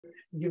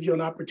give you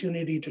an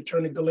opportunity to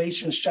turn to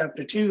Galatians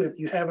chapter 2 if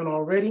you haven't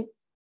already.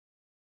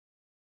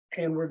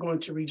 And we're going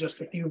to read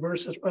just a few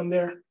verses from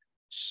there.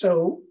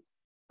 So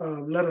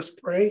let us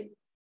pray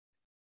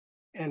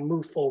and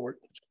move forward.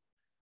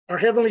 Our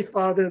Heavenly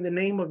Father, in the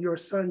name of your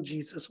Son,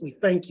 Jesus, we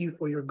thank you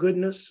for your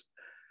goodness.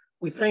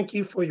 We thank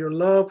you for your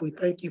love. We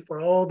thank you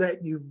for all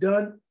that you've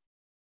done.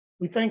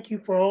 We thank you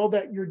for all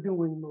that you're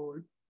doing,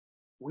 Lord.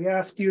 We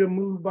ask you to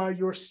move by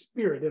your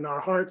Spirit in our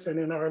hearts and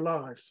in our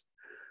lives.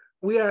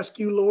 We ask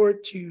you,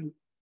 Lord, to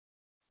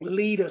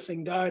lead us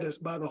and guide us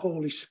by the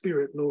Holy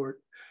Spirit, Lord.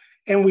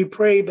 And we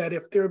pray that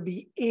if there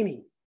be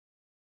any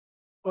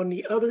on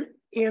the other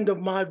end of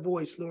my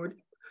voice, Lord,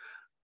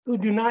 who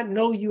do not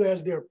know you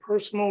as their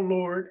personal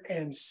Lord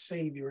and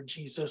Savior,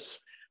 Jesus,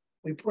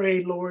 we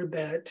pray, Lord,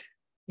 that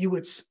you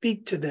would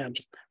speak to them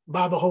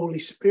by the Holy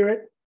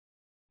Spirit.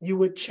 You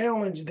would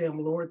challenge them,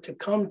 Lord, to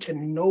come to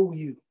know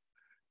you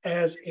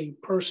as a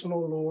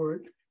personal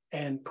Lord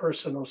and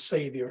personal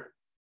Savior.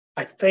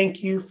 I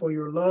thank you for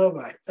your love.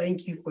 I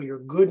thank you for your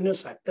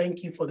goodness. I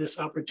thank you for this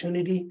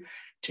opportunity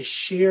to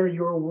share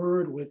your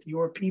word with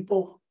your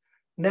people.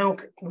 Now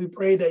we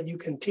pray that you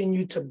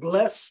continue to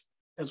bless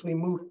as we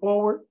move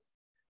forward.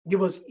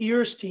 Give us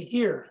ears to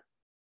hear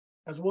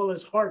as well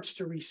as hearts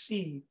to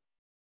receive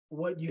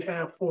what you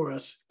have for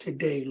us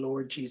today,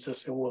 Lord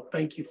Jesus. And we'll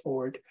thank you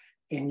for it.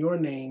 In your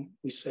name,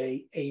 we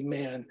say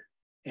amen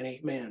and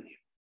amen.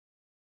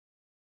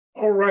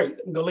 All right,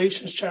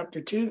 Galatians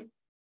chapter 2.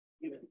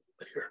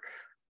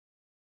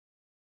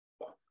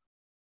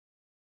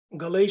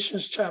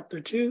 Galatians chapter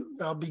 2,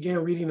 I'll begin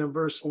reading in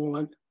verse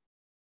 1.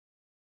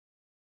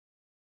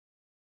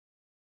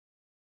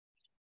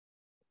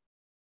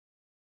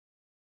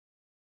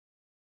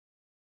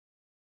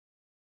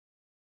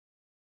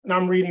 And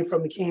I'm reading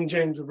from the King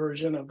James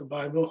Version of the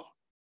Bible.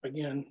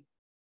 Again,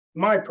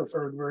 my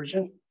preferred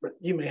version, but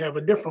you may have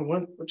a different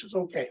one, which is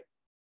okay.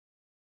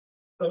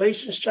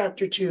 Galatians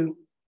chapter 2,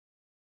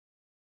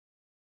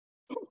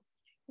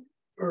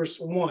 verse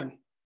 1.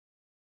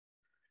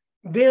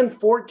 Then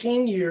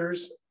 14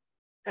 years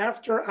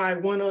after I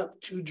went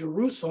up to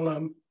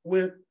Jerusalem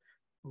with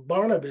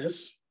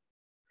Barnabas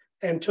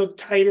and took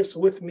Titus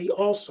with me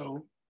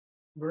also,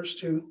 verse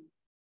 2,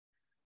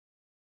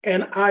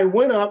 and I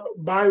went up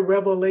by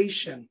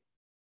revelation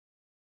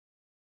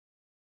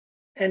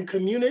and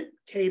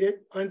communicated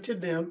unto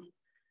them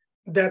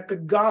that the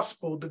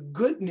gospel, the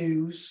good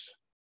news,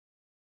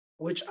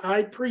 which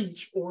I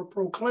preach or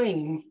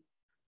proclaim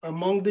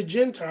among the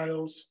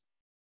Gentiles,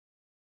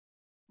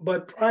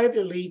 but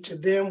privately to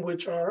them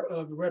which are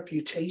of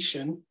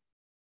reputation,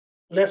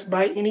 lest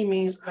by any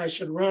means I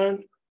should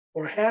run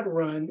or had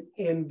run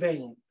in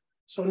vain.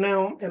 So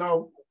now, and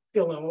I'll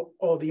fill out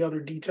all the other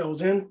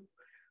details in.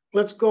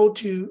 Let's go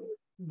to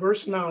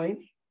verse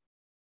 9.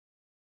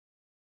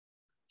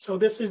 So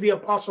this is the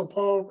Apostle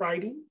Paul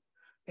writing,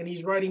 and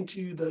he's writing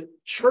to the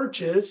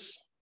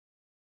churches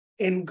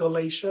in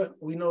Galatia.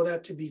 We know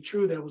that to be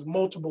true. There was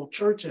multiple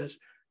churches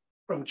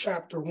from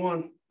chapter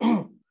 1,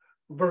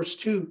 verse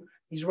 2.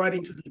 He's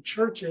writing to the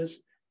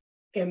churches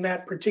in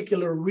that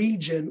particular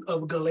region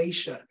of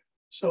Galatia.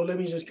 So let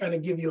me just kind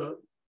of give you a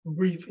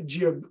brief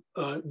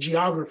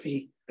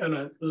geography and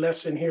a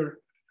lesson here.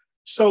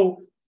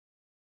 So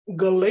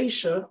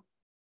Galatia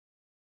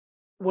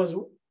was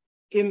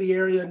in the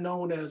area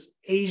known as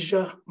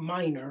Asia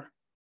Minor,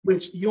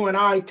 which you and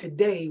I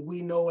today,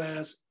 we know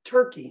as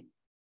Turkey.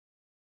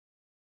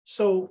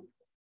 So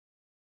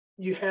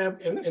you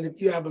have, and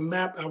if you have a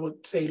map, I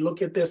would say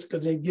look at this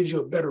because it gives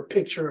you a better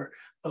picture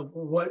of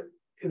what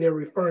they're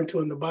referring to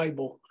in the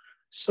Bible.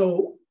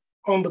 So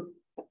on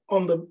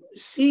the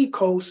sea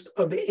coast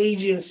of the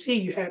Aegean Sea,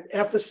 you had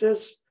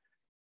Ephesus,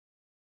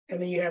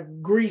 and then you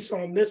have Greece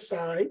on this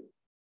side.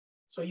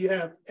 So you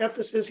have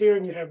Ephesus here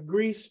and you have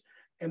Greece,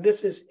 and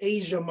this is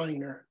Asia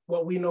Minor,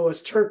 what we know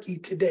as Turkey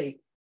today.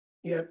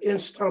 You have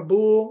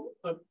Istanbul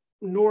up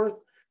north,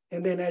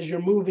 and then as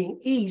you're moving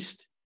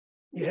east,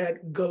 you had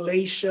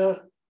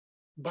Galatia,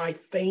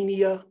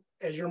 Bithynia,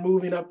 as you're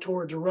moving up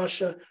towards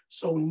Russia.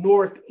 So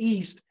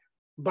northeast,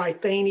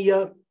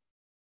 Bithynia,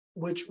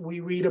 which we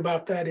read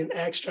about that in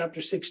Acts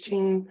chapter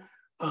 16,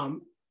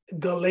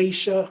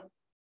 Galatia,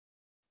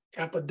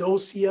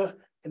 Cappadocia,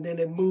 and then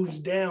it moves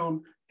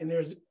down, and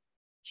there's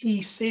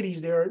key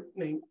cities there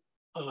named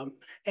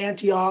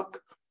Antioch,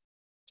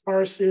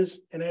 Tarsus,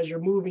 and as you're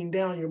moving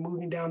down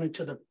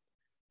into the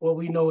what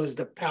we know as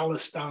the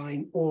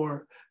Palestine,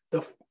 or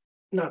the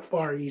not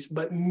Far East,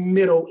 but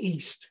Middle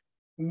East.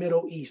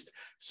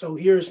 So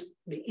here's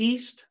the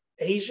East,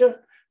 Asia,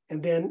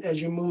 and then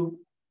as you move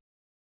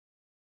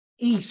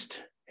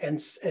east and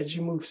as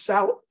you move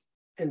south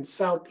and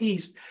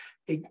southeast,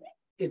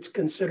 it's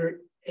considered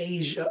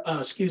Asia,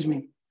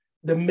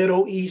 the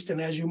Middle East.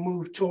 And as you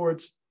move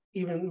towards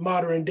even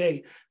modern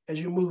day,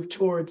 as you move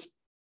towards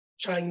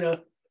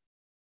China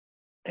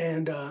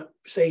and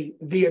say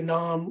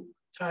Vietnam,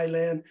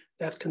 Thailand,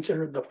 that's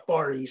considered the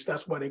Far East.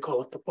 That's why they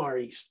call it the Far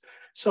East.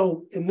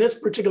 So in this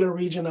particular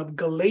region of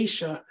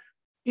Galatia,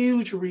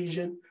 huge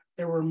region,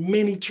 there were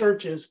many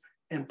churches,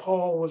 And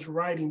Paul was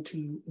writing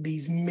to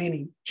these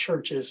many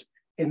churches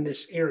in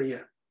this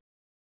area,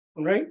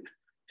 right?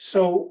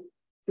 So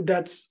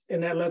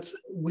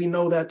we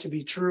know that to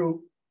be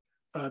true,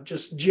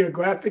 just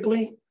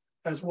geographically,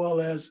 as well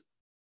as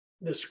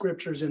the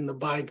scriptures in the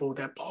Bible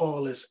that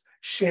Paul is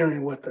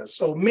sharing with us.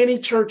 So many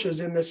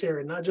churches in this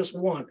area, not just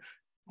one,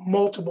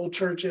 multiple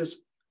churches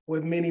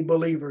with many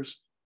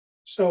believers.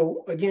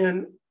 So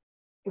again,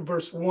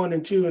 verse 1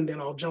 and 2, and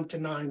then I'll jump to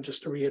 9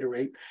 just to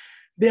reiterate.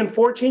 Then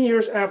 14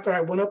 years after,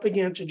 I went up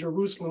again to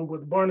Jerusalem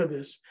with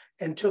Barnabas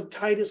and took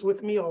Titus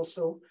with me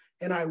also.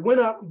 And I went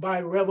up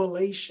by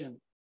revelation.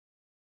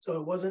 So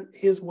it wasn't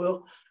his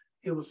will.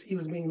 He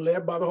was being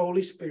led by the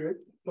Holy Spirit.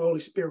 The Holy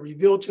Spirit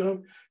revealed to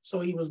him.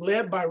 So he was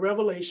led by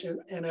revelation.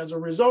 And as a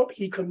result,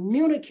 he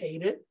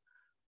communicated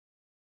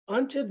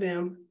unto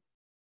them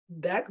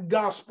that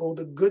gospel,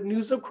 the good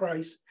news of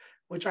Christ,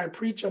 which I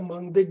preach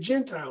among the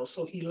Gentiles.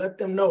 So he let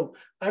them know,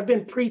 I've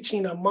been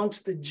preaching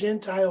amongst the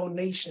Gentile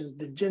nations,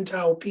 the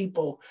Gentile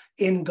people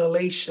in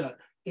Galatia,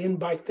 in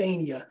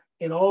Bithynia,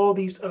 in all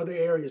these other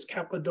areas,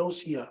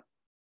 Cappadocia.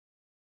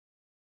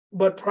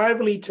 But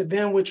privately to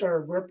them which are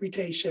of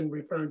reputation,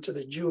 referring to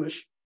the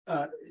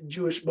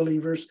Jewish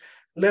believers,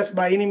 lest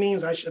by any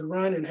means I should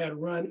run and had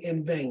run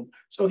in vain.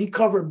 So he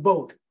covered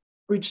both,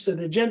 preached to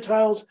the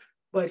Gentiles,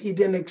 but he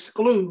didn't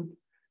exclude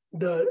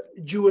the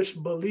Jewish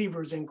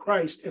believers in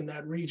Christ in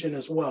that region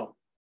as well.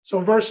 So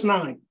verse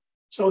 9.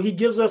 So he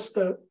gives us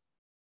the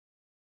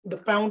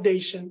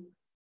foundation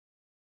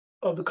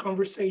of the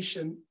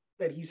conversation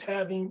that he's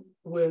having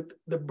with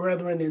the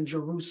brethren in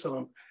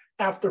Jerusalem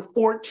after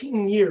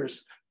 14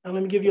 years. Now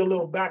let me give you a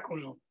little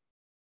background.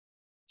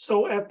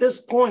 So at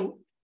this point,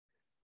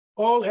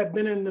 Paul had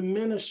been in the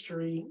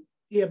ministry.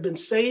 He had been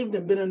saved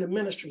and been in the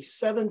ministry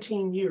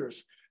 17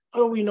 years.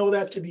 How do we know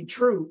that to be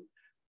true?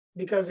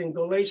 Because in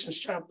Galatians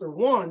chapter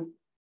 1,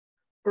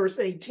 verse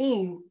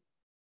 18,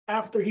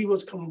 after he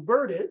was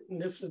converted,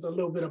 and this is a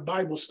little bit of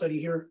Bible study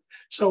here.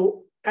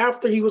 So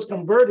after he was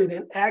converted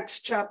in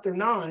Acts chapter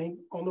 9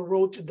 on the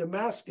road to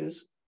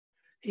Damascus,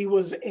 he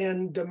was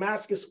in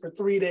Damascus for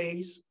 3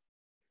 days.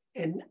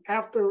 And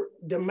after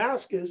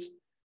Damascus,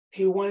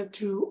 he went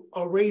to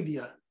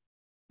Arabia.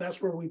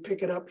 That's where we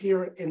pick it up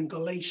here in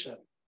Galatia.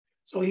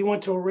 So he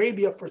went to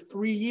Arabia for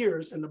 3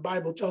 years, and the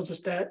Bible tells us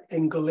that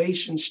in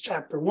Galatians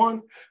chapter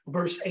 1,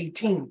 verse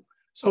 18.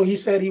 So he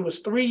said he was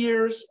 3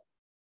 years.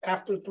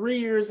 After 3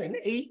 years and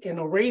 8 in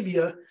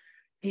Arabia,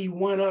 he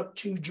went up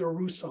to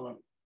Jerusalem.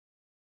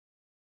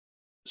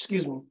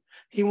 Excuse me.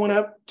 He went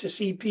up to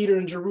see Peter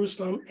in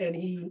Jerusalem, and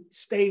he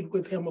stayed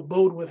with him,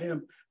 abode with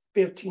him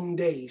 15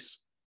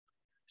 days.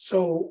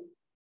 So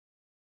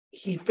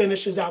he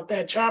finishes out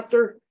that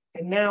chapter,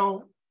 and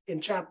now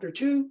in chapter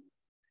 2,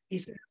 he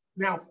says,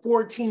 now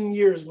 14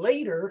 years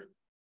later,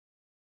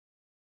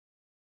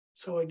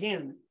 so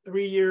again,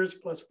 3 years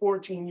plus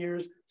 14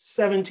 years,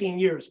 17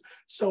 years.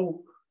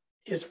 So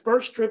his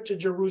first trip to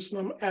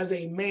Jerusalem as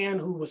a man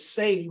who was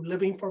saved,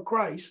 living for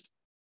Christ,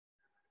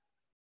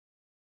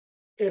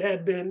 it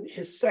had been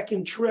his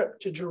second trip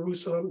to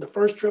Jerusalem. The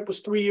first trip was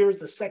 3 years.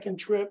 The second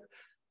trip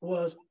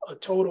was a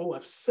total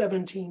of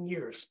 17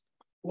 years.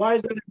 Why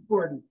is that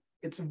important?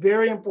 It's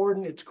very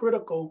important. It's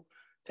critical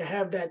to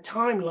have that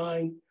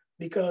timeline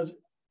because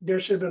there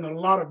should have been a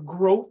lot of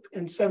growth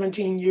in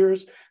 17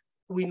 years.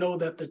 We know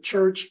that the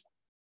church,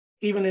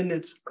 even in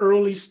its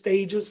early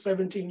stages,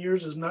 17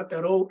 years is not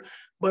that old,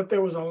 but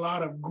there was a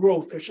lot of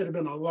growth. There should have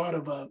been a lot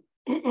of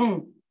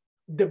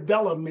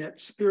development,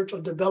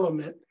 spiritual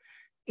development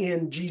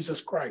in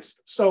Jesus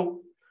Christ.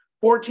 So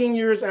 14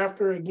 years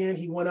after, again,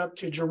 he went up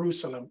to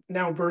Jerusalem.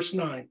 Now, verse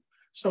 9.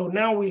 So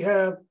now we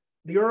have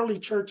the early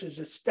church is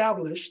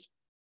established,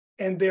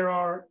 and there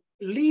are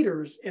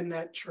leaders in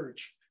that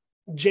church.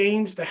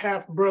 James, the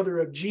half-brother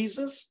of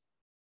Jesus,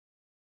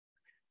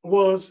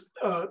 was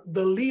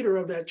the leader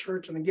of that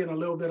church. And again, a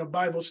little bit of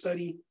Bible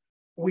study.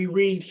 We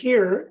read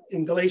here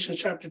in Galatians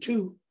chapter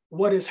 2,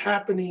 what is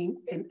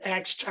happening in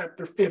Acts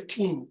chapter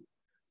 15,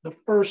 the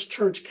first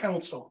church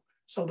council.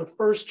 So the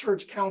first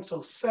church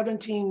council,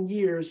 17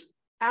 years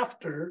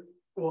after,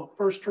 well,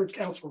 first church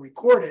council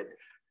recorded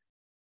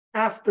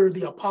after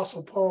the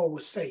Apostle Paul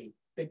was saved.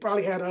 They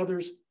probably had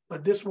others,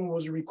 but this one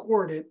was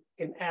recorded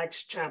in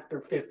Acts chapter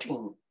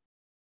 15.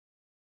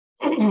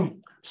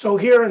 So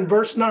here in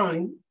verse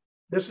 9,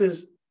 this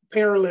is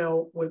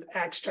parallel with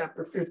Acts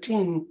chapter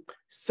 15,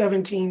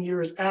 17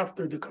 years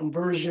after the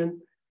conversion,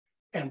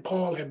 and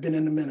Paul had been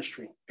in the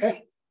ministry.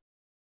 Okay.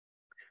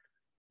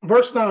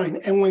 Verse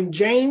 9, and when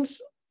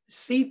James,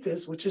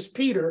 Cephas, which is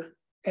Peter,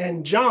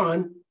 and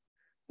John,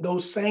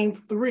 those same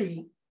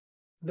three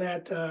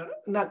that,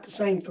 not the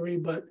same three,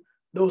 but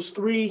those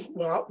three,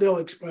 well, they'll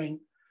explain,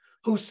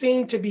 who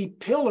seemed to be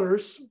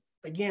pillars,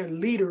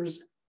 again,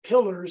 leaders,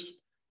 pillars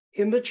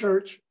in the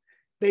church,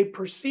 they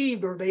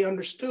perceived or they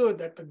understood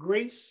that the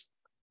grace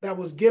that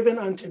was given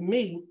unto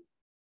me,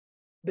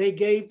 they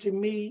gave to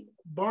me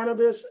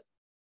Barnabas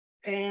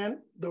and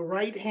the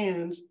right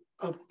hands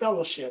of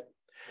fellowship,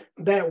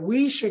 that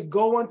we should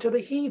go unto the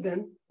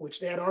heathen, which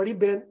they had already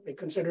been, they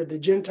considered the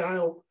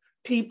Gentile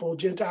people,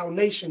 Gentile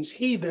nations,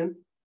 heathen,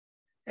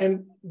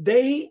 and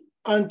they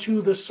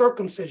unto the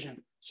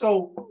circumcision.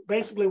 So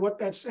basically what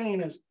that's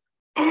saying is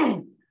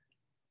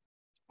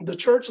the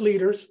church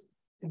leaders,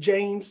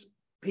 James,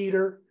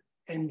 Peter,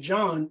 and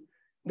John,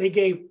 they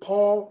gave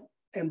Paul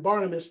and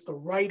Barnabas the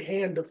right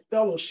hand of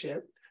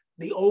fellowship,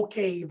 the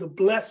okay, the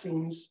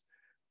blessings,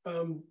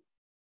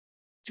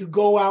 to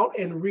go out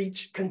and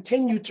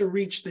continue to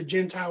reach the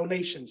Gentile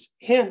nations,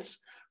 hence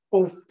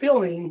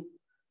fulfilling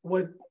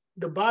what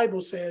the Bible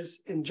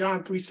says in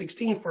John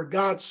 3:16, for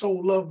God so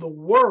loved the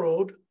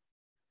world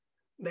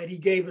that he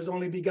gave his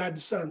only begotten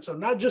son. So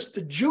not just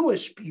the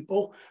Jewish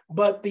people,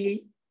 but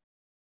the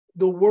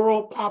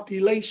world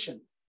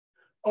population.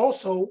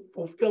 Also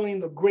fulfilling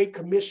the great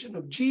commission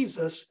of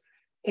Jesus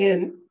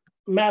in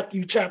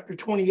Matthew chapter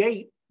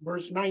 28,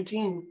 verse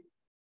 19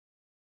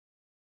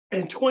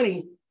 and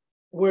 20,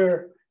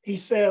 where he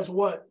says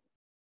what?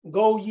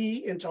 Go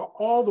ye into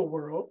all the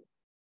world,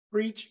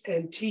 preach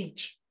and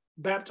teach,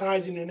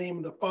 baptizing in the name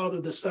of the Father,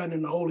 the Son,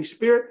 and the Holy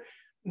Spirit.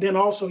 Then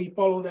also he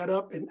followed that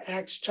up in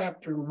Acts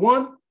chapter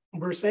 1,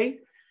 verse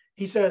 8.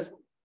 He says,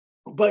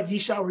 but ye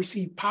shall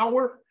receive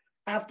power.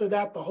 After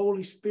that, the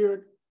Holy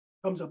Spirit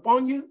comes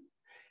upon you,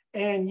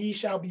 and ye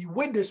shall be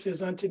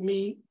witnesses unto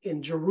me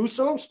in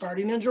Jerusalem,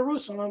 starting in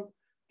Jerusalem,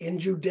 in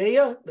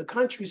Judea, the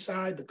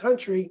countryside, the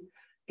country,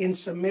 in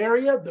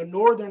Samaria, the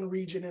northern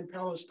region in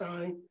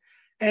Palestine,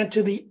 and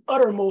to the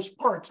uttermost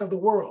parts of the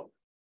world,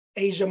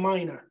 Asia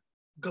Minor,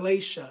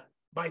 Galatia,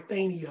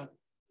 Bithynia,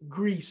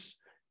 Greece,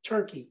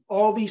 Turkey,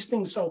 all these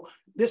things. So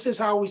this is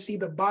how we see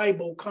the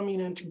Bible coming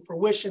into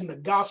fruition, the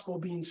gospel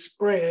being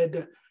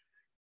spread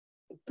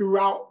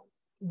throughout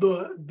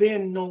the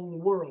then known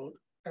world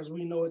as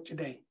we know it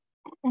today.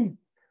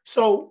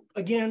 So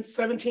again,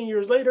 17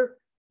 years later,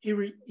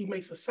 he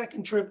makes a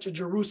second trip to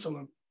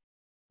Jerusalem.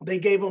 They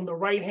gave him the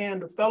right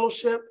hand of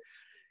fellowship,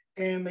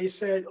 and they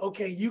said,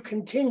 okay, you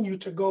continue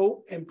to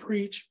go and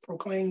preach,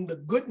 proclaim the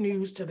good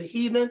news to the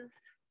heathen,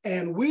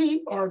 and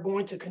we are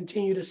going to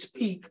continue to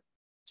speak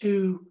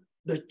to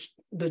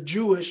the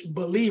Jewish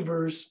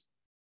believers,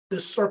 the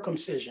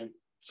circumcision.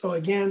 So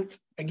again,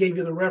 I gave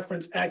you the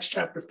reference, Acts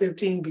chapter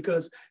 15,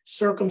 because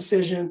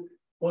circumcision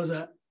was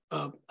a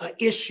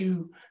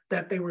issue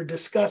that they were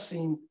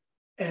discussing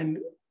and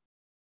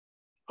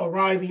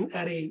arriving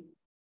at a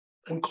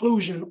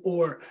conclusion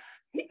or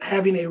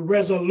having a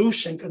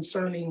resolution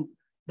concerning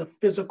the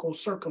physical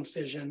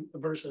circumcision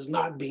versus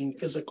not being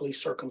physically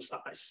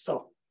circumcised.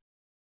 So,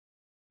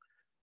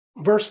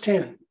 verse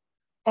 10,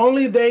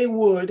 only they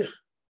would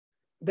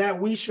that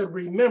we should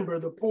remember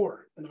the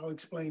poor, and I'll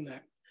explain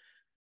that.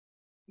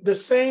 The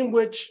same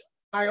which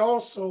I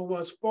also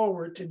was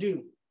forward to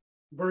do.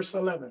 Verse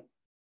 11,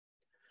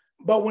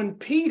 but when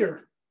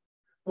Peter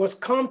was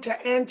come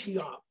to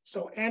Antioch,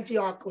 so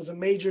Antioch was a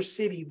major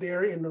city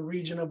there in the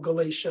region of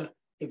Galatia.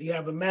 If you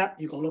have a map,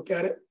 you can look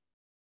at it.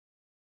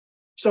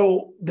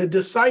 So the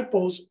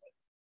disciples,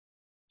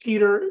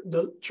 Peter,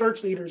 the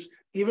church leaders,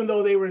 even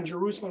though they were in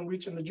Jerusalem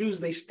reaching the Jews,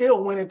 they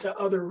still went into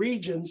other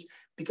regions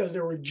because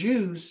there were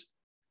Jews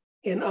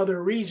in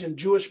other regions,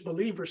 Jewish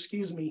believers,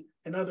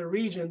 in other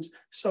regions.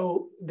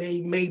 So they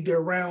made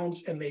their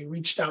rounds and they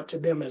reached out to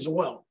them as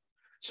well.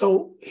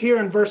 So here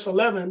in verse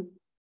 11,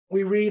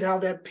 we read how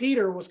that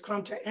Peter was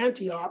come to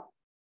Antioch,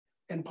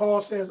 and Paul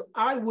says,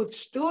 I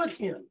withstood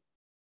him,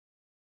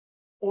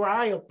 or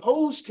I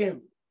opposed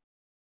him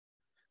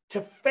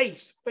to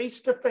face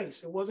to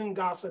face. It wasn't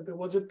gossip. It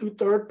wasn't through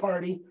third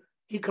party.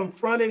 He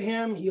confronted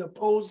him. He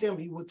opposed him.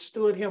 He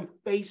withstood him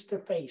face to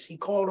face. He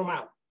called him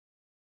out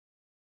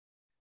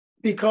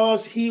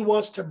because he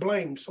was to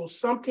blame. So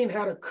something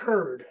had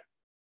occurred.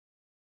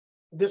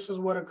 This is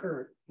what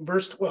occurred.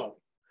 Verse 12.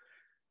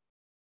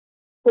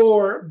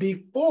 For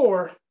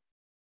before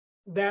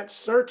that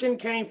certain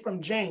came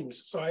from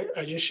James. So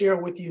I just share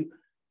with you,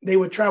 they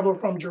would travel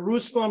from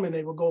Jerusalem and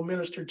they would go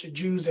minister to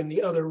Jews in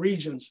the other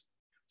regions.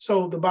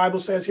 So the Bible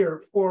says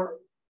here, for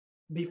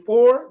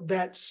before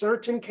that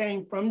certain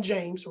came from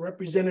James,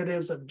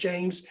 representatives of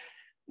James,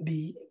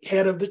 the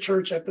head of the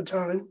church at the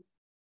time,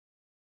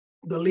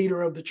 the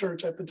leader of the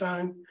church at the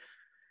time,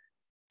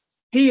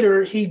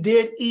 Peter, he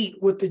did eat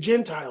with the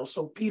Gentiles.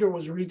 So Peter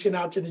was reaching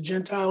out to the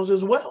Gentiles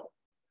as well.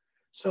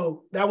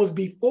 So that was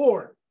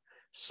before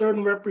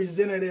certain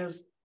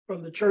representatives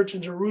from the church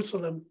in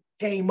Jerusalem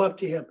came up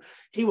to him.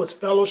 He was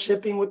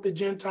fellowshipping with the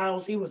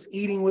Gentiles. He was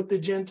eating with the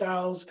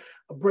Gentiles,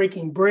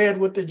 breaking bread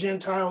with the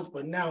Gentiles.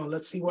 But now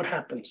let's see what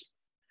happens.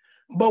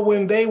 But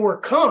when they were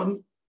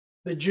come,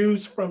 the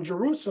Jews from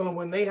Jerusalem,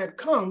 when they had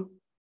come,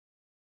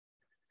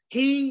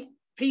 he,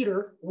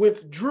 Peter,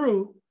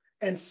 withdrew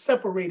and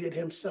separated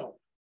himself,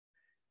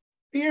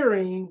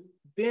 fearing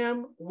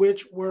them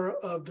which were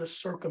of the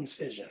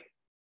circumcision.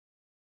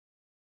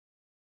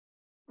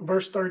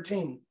 Verse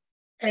 13,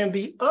 and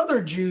the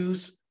other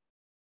Jews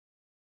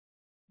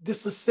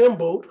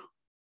disassembled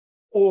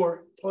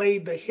or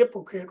played the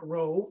hypocrite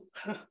role,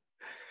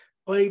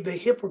 played the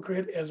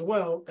hypocrite as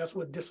well. That's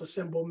what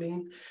disassemble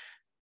means.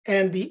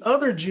 And the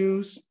other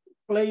Jews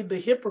played the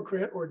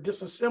hypocrite or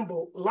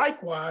disassembled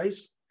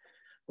likewise,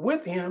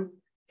 with him,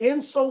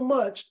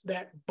 insomuch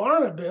that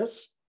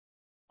Barnabas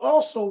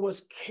also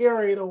was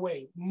carried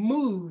away,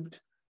 moved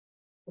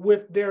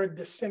with their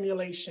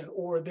dissimulation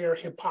or their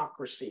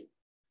hypocrisy.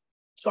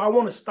 So I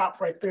want to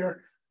stop right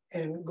there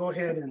and go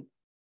ahead and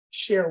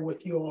share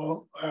with you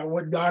all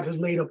what God has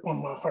laid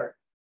upon my heart.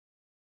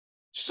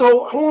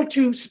 So I want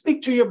to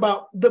speak to you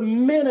about the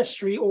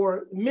ministry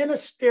or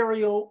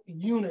ministerial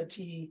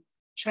unity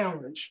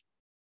challenge.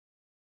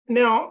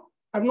 Now,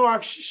 I know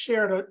I've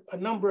shared a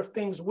number of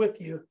things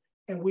with you,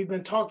 and we've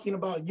been talking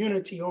about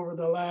unity over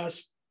the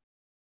last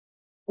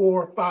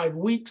 4 or 5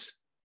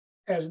 weeks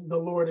as the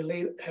Lord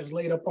has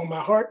laid upon my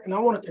heart. And I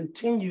want to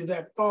continue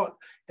that thought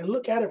and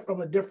look at it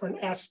from a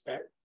different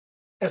aspect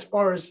as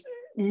far as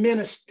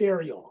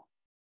ministerial.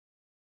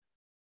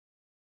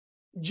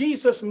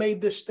 Jesus made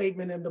this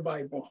statement in the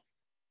Bible.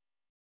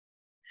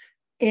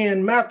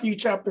 In Matthew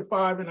chapter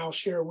 5, and I'll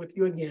share it with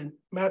you again,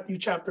 Matthew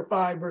chapter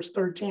 5, verse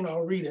 13,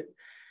 I'll read it.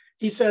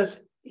 He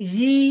says,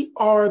 "Ye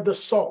are the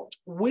salt.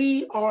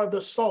 We are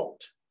the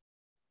salt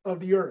of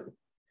the earth.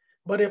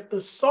 But if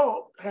the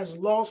salt has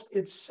lost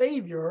its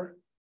savor,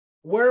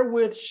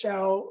 wherewith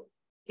shall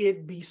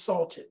it be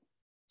salted?"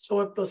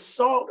 So if the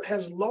salt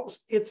has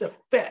lost its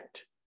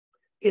effect,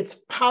 its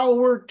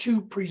power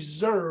to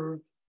preserve,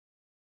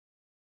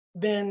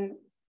 then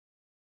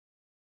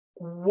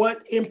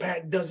what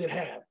impact does it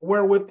have?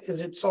 Wherewith is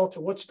it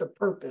salted? What's the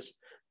purpose?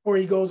 Or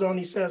he goes on,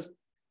 he says,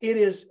 it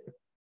is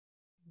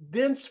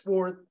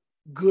thenceforth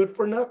good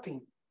for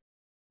nothing,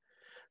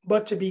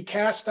 but to be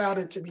cast out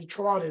and to be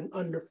trodden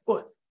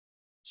underfoot.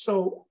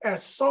 So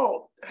as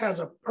salt has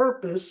a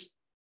purpose,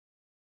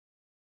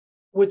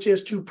 which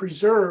is to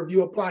preserve,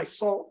 you apply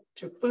salt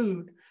to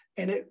food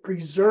and it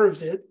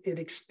preserves it, it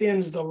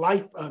extends the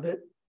life of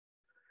it.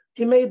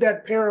 He made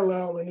that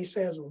parallel and he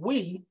says,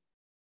 we,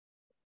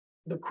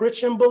 the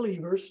Christian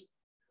believers,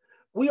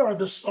 we are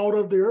the salt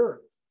of the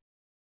earth.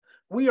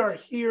 We are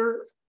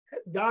here.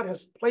 God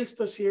has placed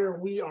us here.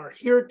 We are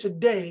here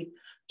today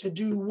to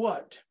do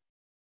what?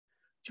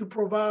 To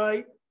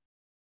provide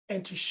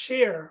and to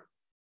share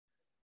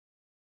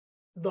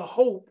the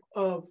hope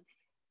of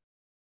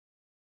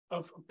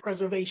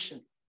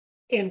preservation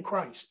in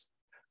Christ,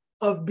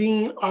 of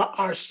being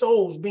our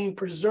souls being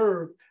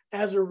preserved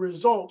as a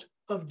result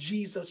of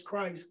Jesus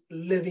Christ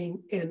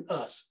living in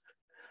us.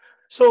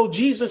 So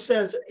Jesus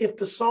says, if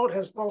the salt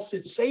has lost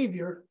its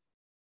savior,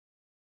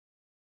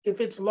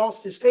 if it's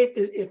lost its taste,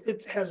 if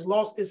it has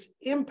lost its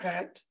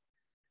impact,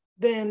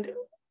 then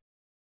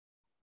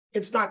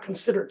it's not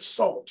considered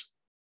salt.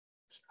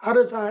 How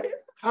does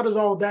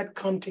all that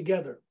come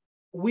together?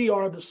 We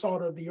are the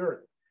salt of the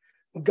earth.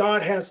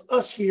 God has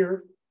us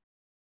here,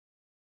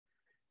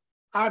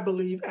 I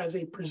believe, as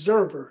a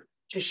preserver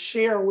to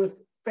share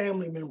with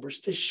family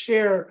members, to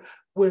share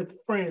with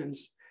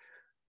friends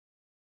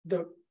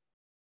the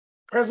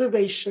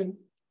preservation,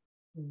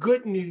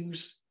 good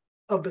news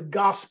of the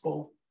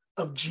gospel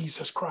of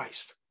Jesus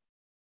Christ.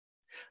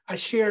 I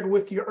shared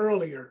with you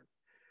earlier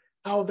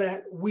how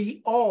that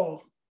we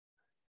all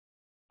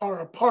are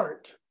a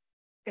part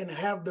and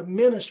have the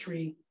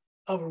ministry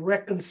of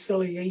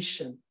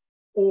reconciliation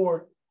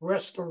or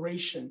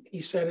restoration. He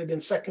said it in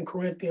 2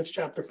 Corinthians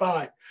chapter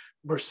 5,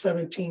 verse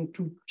 17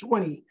 to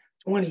 20.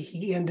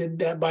 He ended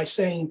that by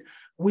saying,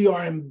 we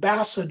are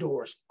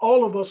ambassadors.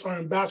 All of us are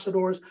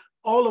ambassadors.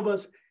 All of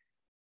us,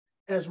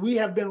 as we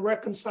have been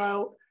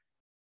reconciled,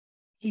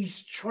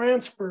 he's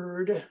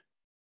transferred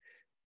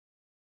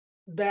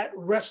that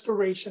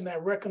restoration,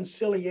 that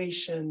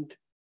reconciliation,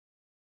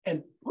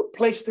 and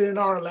placed it in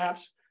our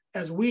laps.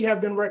 As we have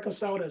been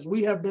reconciled, as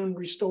we have been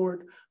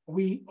restored,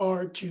 we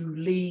are to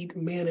lead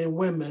men and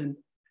women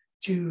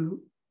to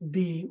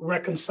be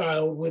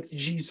reconciled with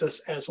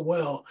Jesus as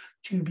well,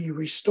 to be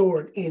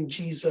restored in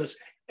Jesus,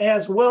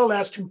 as well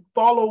as to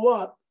follow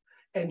up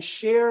and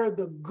share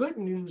the good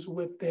news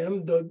with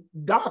them, the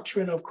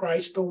doctrine of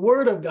Christ, the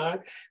word of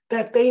God,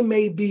 that they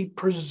may be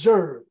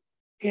preserved.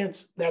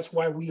 Hence, that's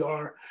why we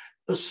are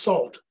the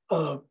salt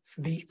of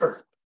the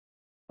earth,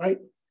 right?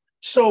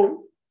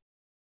 So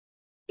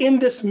in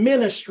this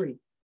ministry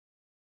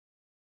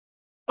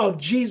of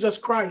Jesus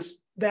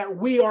Christ that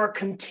we are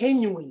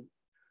continuing,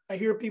 I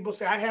hear people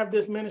say, I have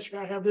this ministry,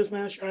 I have this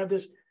ministry, I have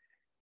this.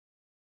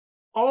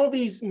 All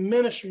these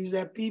ministries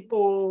that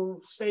people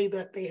say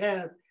that they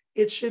have,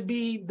 it should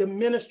be the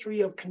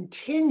ministry of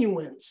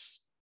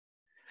continuance.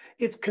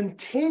 It's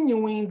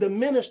continuing the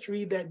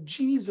ministry that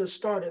Jesus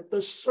started,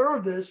 the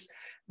service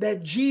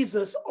that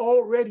Jesus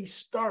already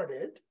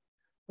started.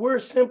 We're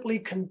simply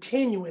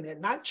continuing it,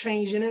 not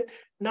changing it,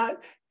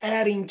 not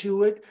adding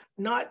to it,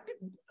 not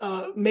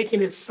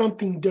making it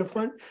something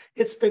different.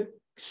 It's the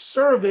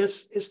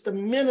service, it's the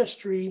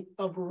ministry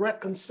of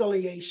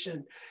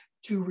reconciliation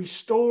to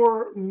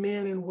restore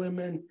men and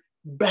women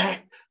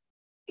back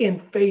in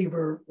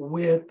favor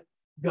with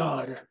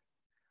God.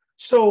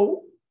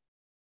 So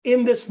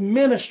in this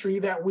ministry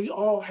that we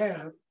all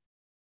have,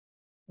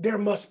 there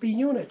must be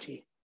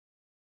unity.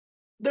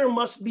 There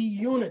must be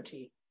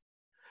unity.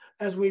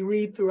 As we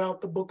read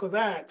throughout the book of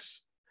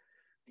Acts,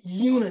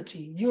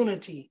 unity,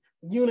 unity.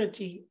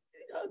 unity.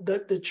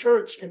 The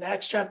church in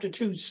Acts chapter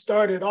 2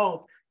 started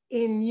off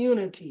in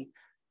unity,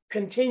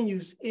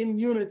 continues in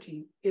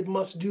unity. It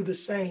must do the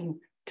same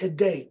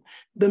today.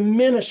 The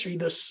ministry,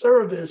 the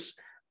service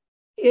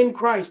in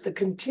Christ, the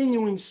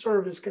continuing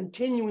service,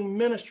 continuing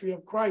ministry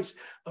of Christ,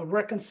 of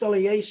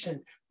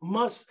reconciliation,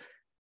 must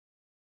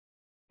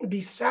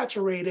be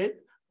saturated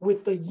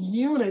with the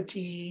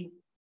unity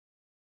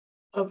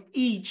of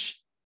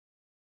each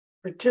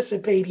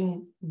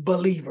participating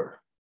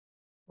believer,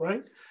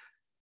 right?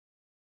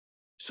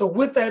 So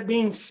with that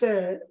being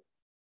said,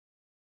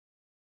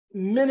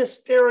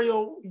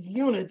 ministerial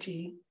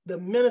unity, the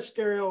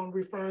ministerial, I'm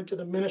referring to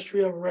the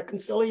ministry of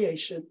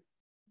reconciliation,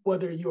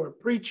 whether you're a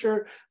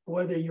preacher,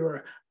 whether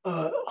you're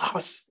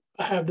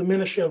have the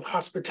ministry of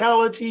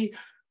hospitality,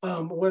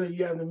 whether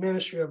you have the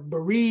ministry of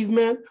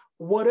bereavement,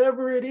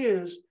 whatever it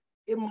is,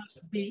 it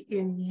must be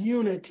in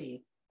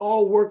unity,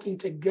 all working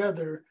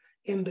together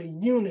in the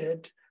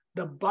unit,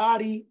 the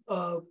body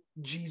of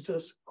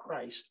Jesus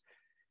Christ.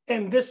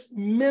 And this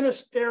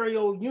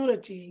ministerial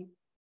unity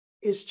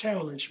is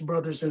challenged,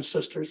 brothers and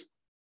sisters.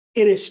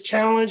 It is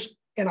challenged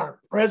in our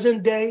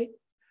present day,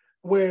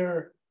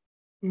 where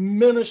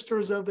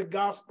ministers of the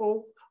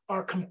gospel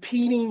are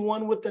competing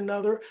one with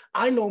another.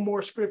 I know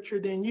more scripture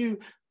than you.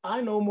 I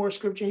know more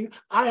scripture than you.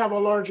 I have a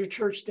larger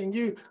church than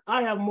you.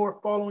 I have more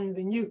following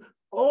than you.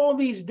 All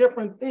these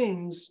different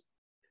things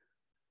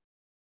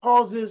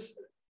causes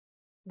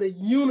the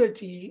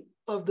unity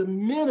of the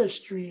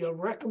ministry of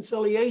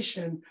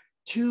reconciliation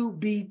to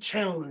be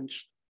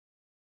challenged,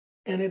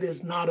 and it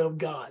is not of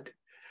God.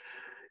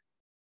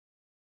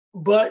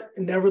 But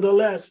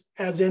nevertheless,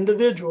 as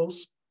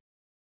individuals,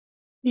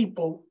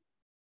 people,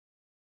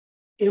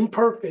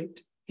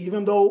 imperfect,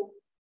 even though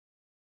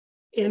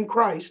in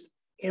Christ,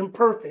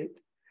 imperfect,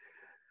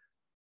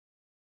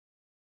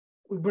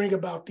 we bring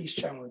about these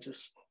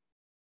challenges.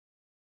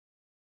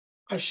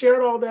 I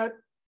shared all that,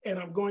 and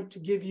I'm going to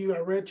give you, I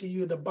read to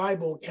you the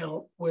Bible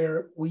account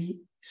where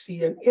we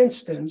see an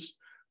instance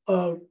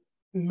of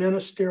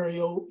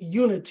ministerial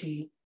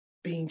unity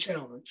being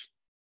challenged.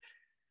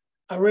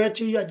 I read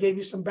to you, I gave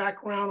you some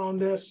background on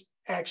this,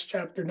 Acts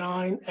chapter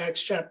 9,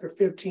 Acts chapter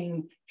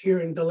 15, here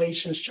in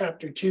Galatians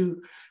chapter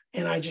 2.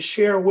 And I just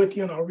share with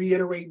you, and I'll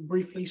reiterate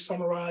briefly,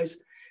 summarize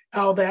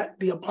how that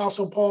the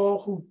Apostle Paul,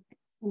 who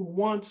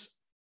once,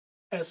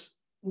 as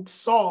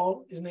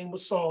Saul, his name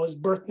was Saul, his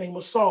birth name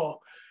was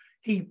Saul,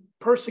 he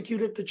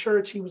persecuted the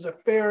church. He was a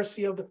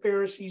Pharisee of the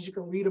Pharisees. You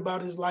can read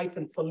about his life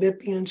in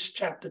Philippians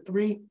chapter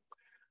 3.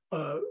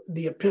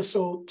 The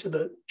epistle to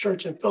the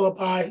church in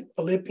Philippi,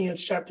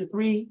 Philippians chapter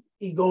 3,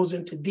 he goes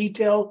into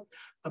detail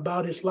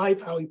about his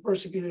life, how he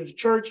persecuted the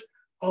church.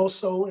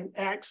 Also in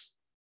Acts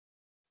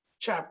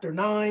chapter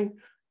 9,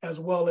 as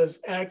well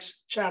as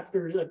Acts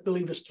chapter, I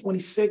believe it's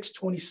 26,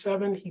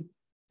 27, he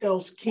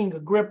tells King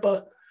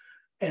Agrippa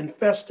and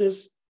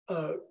Festus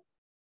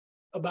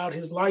about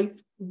his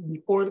life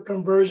before the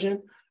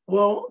conversion.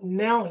 Well,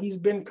 now he's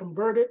been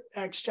converted,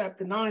 Acts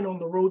chapter 9, on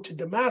the road to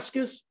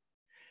Damascus.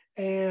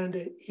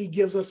 And he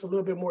gives us a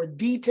little bit more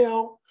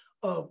detail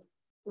of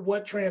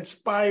what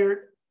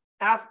transpired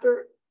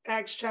after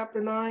Acts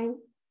chapter 9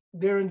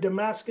 there in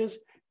Damascus,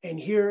 and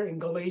here in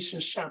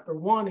Galatians chapter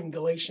 1 and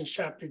Galatians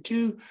chapter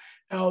 2,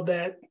 how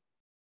that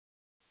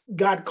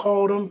God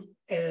called him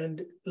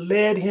and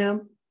led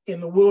him in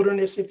the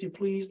wilderness, if you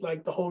please,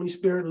 like the Holy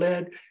Spirit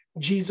led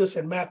Jesus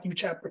in Matthew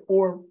chapter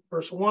 4,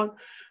 verse 1.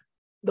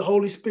 The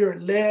Holy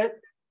Spirit led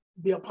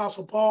the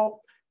Apostle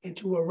Paul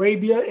into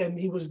Arabia, and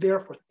he was there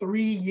for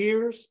 3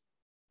 years,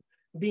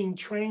 being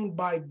trained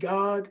by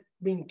God,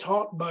 being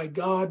taught by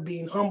God,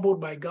 being humbled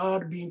by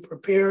God, being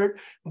prepared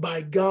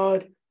by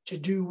God to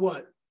do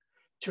what?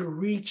 To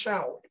reach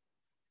out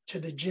to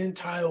the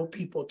Gentile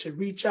people, to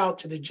reach out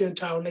to the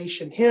Gentile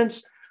nation,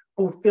 hence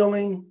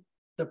fulfilling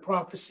the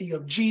prophecy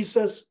of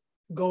Jesus,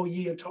 go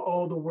ye into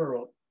all the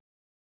world.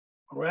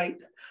 All right.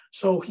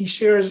 So he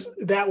shares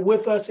that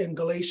with us in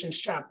Galatians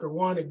chapter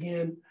 1,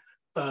 again,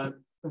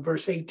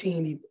 verse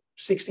 18,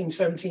 16,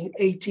 17,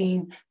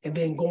 18, and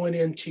then going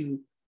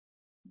into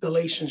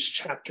Galatians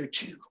chapter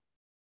 2.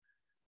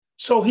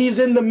 So he's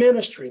in the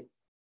ministry.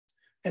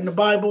 And the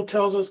Bible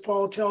tells us,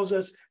 Paul tells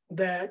us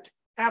that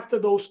after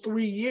those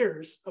 3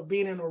 years of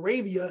being in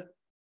Arabia,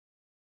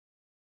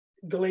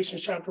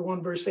 Galatians chapter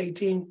 1, verse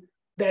 18,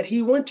 that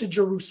he went to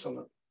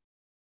Jerusalem.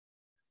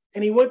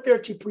 And he went there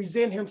to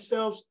present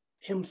himself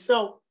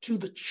to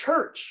the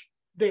church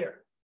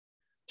there,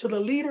 to the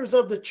leaders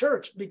of the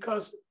church,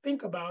 because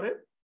think about it,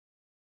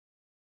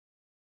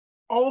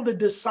 all the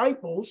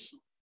disciples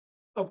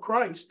of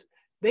Christ,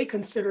 they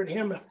considered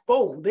him a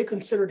foe. They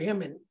considered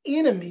him an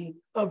enemy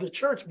of the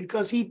church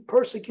because he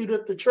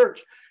persecuted the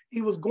church.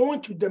 He was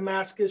going to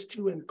Damascus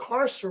to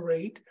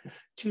incarcerate,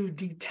 to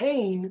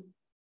detain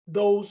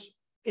those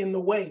in the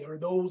way, or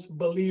those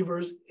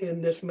believers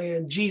in this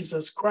man,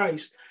 Jesus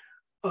Christ,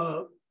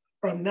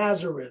 from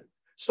Nazareth.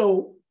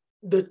 So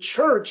the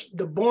church,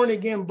 the born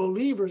again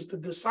believers, the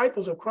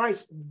disciples of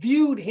Christ,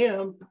 viewed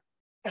him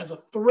as a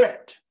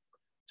threat.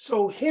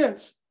 So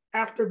hence,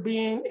 after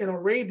being in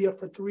Arabia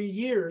for 3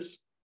 years,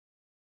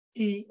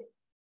 he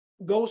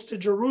goes to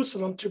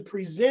Jerusalem to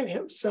present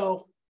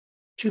himself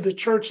to the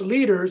church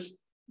leaders,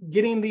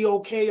 getting the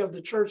okay of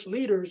the church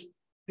leaders.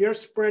 They're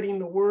spreading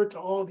the word to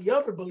all the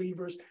other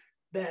believers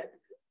that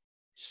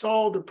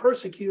Saul the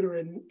persecutor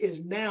and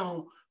is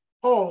now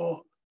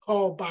Paul,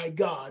 called by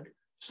God,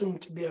 soon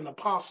to be an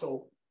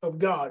apostle of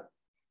God.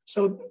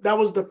 So that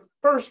was the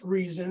first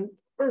reason,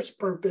 first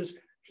purpose,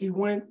 he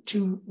went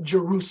to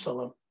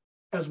Jerusalem,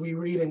 as we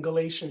read in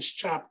Galatians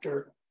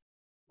chapter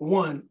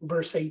 1,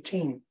 verse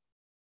 18,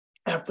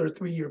 after a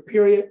 3-year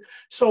period.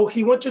 So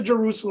he went to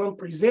Jerusalem,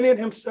 presented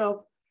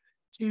himself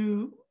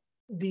to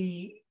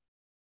the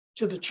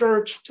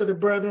church, to the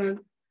brethren,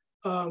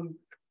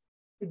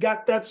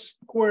 got that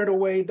squared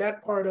away,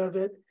 that part of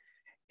it.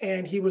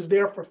 And he was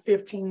there for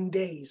 15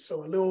 days,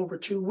 so a little over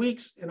 2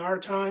 weeks in our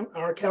time,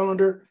 our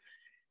calendar.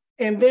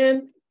 And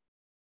then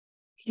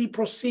he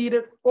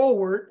proceeded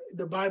forward.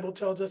 The Bible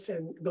tells us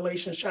in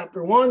Galatians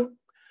chapter 1,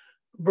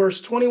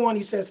 verse 21,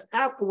 he says,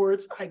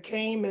 afterwards, I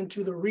came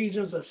into the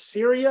regions of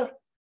Syria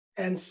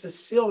and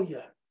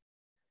Cilicia.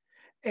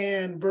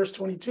 And verse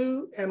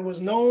 22, and was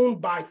unknown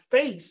by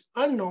face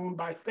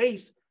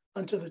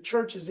unto the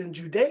churches in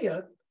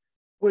Judea,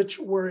 which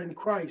were in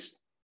Christ.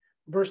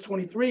 Verse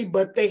 23,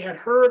 but they had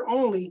heard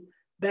only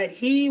that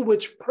he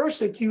which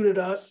persecuted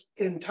us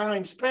in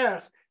times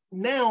past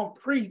now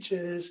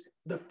preaches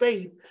the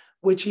faith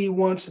which he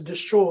once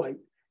destroyed,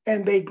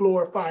 and they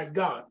glorified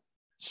God.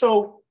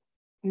 So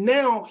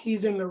now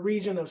he's in the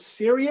region of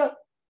Syria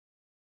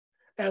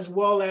as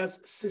well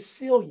as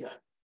Cilicia.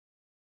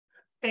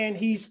 And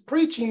he's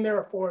preaching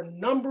there for a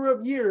number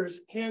of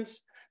years,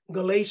 hence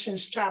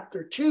Galatians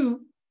chapter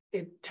 2,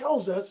 it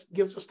tells us,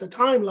 gives us the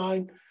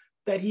timeline,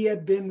 that he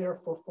had been there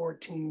for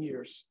 14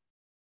 years.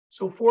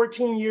 So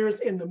 14 years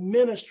in the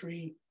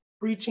ministry,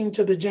 preaching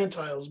to the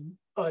Gentiles,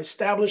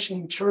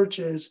 establishing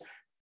churches,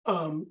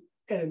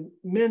 and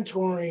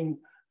mentoring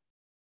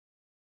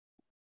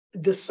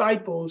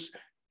disciples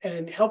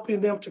and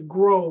helping them to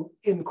grow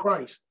in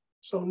Christ.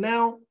 So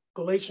now,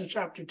 Galatians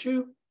chapter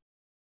 2,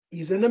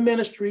 he's in the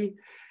ministry.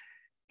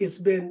 It's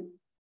been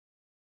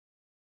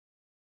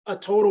a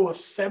total of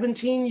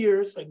 17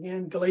 years.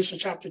 Again,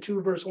 Galatians chapter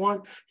 2, verse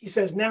 1, he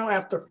says, now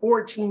after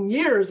 14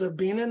 years of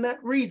being in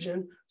that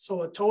region,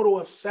 so a total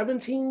of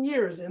 17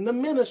 years in the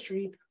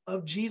ministry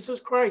of Jesus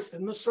Christ,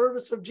 in the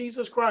service of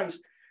Jesus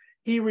Christ,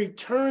 he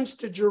returns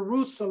to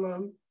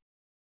Jerusalem,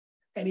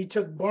 and he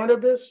took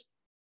Barnabas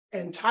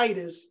and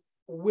Titus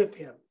with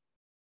him.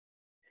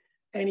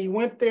 And he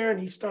went there and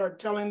he started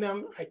telling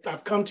them,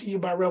 I've come to you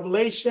by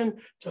revelation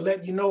to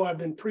let you know I've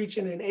been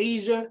preaching in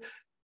Asia.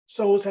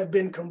 Souls have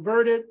been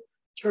converted.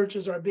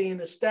 Churches are being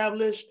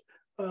established.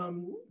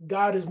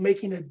 God is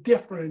making a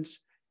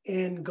difference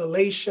in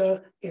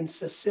Galatia, in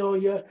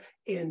Cilicia,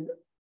 in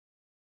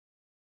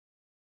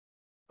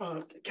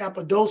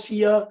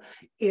Cappadocia,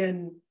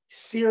 in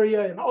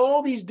Syria, and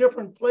all these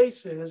different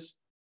places.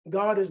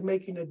 God is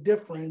making a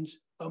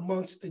difference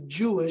amongst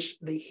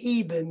the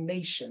heathen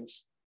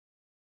nations.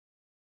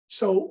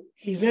 So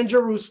he's in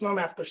Jerusalem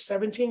after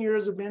 17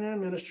 years of being in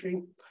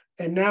ministry.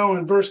 And now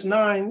in verse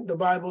 9, the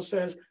Bible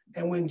says,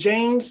 and when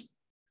James,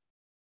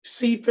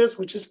 Cephas,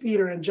 which is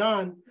Peter, and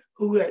John,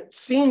 who had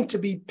seemed to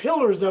be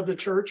pillars of the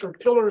church or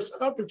pillars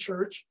of the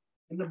church,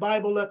 and the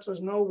Bible lets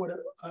us know what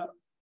a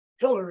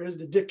pillar is,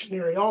 the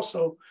dictionary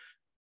also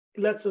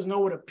lets us know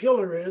what a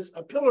pillar is.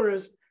 A pillar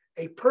is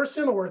a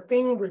person or a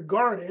thing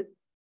regarded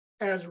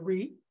as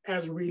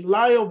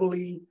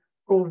reliably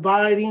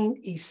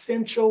providing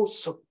essential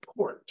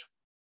support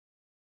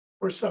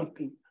for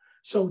something.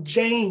 So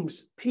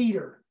James,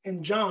 Peter,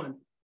 and John,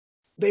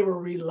 they were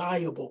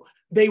reliable.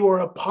 They were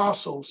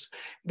apostles.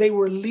 They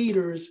were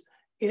leaders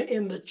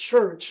in the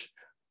church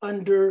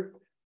under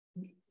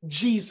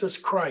Jesus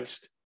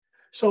Christ.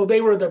 So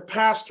they were the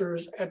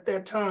pastors at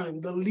that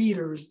time, the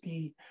leaders,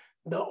 the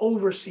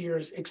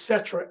overseers,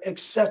 etc.,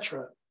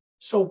 etc.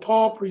 So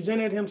Paul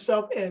presented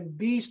himself, and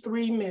these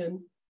 3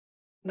 men,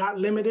 not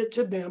limited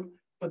to them,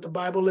 but the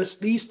Bible lists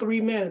these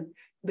 3 men,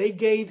 they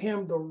gave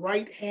him the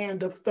right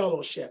hand of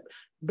fellowship.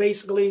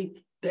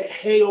 Basically, that,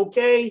 hey,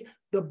 okay,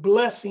 the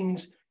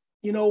blessings,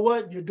 you know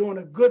what, you're doing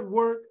a good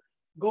work,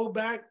 go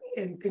back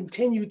and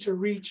continue to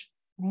reach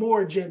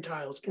more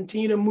Gentiles,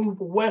 continue to move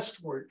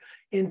westward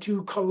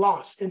into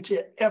Colossus,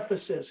 into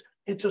Ephesus,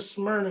 into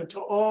Smyrna, to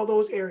all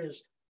those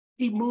areas.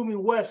 Keep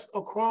moving west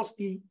across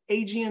the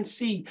Aegean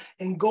Sea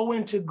and go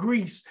into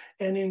Greece,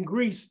 and in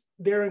Greece,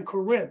 they're in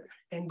Corinth,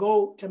 and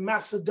go to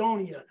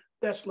Macedonia,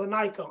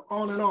 Thessalonica,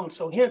 on and on.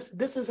 So hence,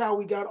 this is how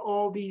we got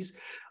all these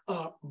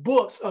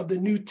books of the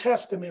New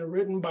Testament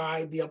written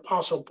by the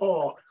Apostle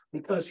Paul,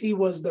 because he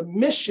was the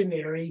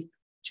missionary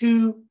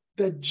to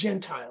the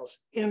Gentiles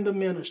in the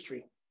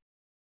ministry.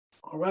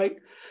 All right.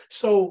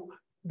 So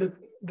the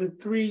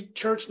 3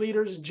 church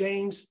leaders,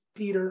 James,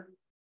 Peter,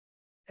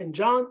 and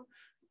John,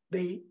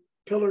 they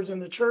pillars in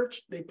the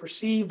church, they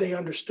perceived, they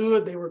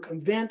understood, they were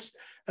convinced.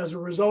 As a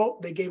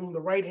result, they gave him the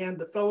right hand,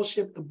 the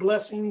fellowship, the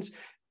blessings,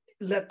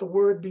 let the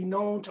word be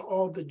known to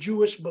all the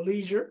Jewish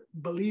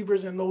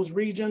believers in those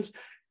regions.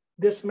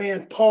 This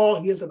man,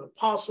 Paul, he is an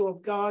apostle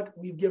of God.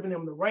 We've given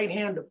him the right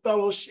hand of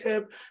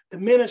fellowship. The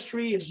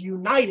ministry is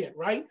united,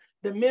 right?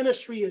 The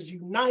ministry is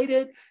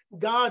united.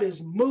 God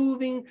is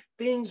moving.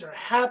 Things are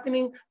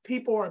happening.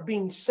 People are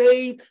being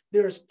saved.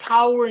 There's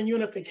power in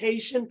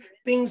unification.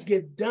 Things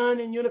get done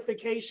in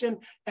unification.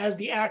 As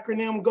the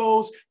acronym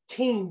goes,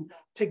 team.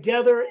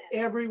 Together,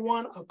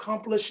 everyone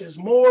accomplishes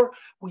more.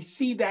 We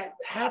see that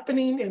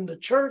happening in the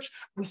church.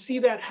 We see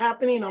that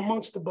happening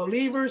amongst the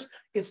believers.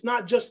 It's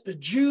not just the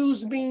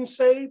Jews being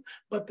saved,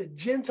 but the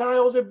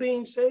Gentiles are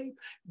being saved.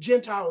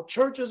 Gentile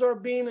churches are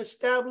being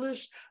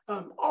established.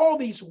 All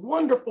these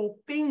wonderful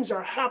things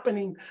are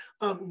happening.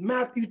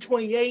 Matthew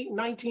 28,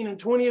 19 and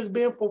 20 is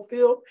being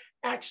fulfilled.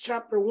 Acts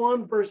chapter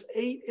 1, verse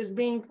 8 is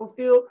being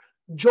fulfilled.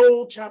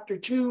 Joel chapter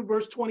 2,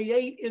 verse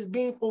 28 is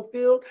being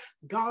fulfilled.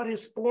 God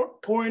is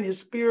pouring his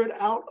spirit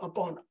out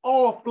upon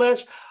all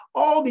flesh.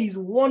 All these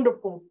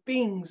wonderful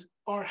things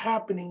are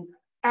happening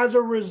as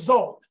a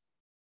result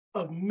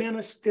of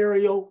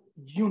ministerial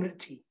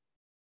unity.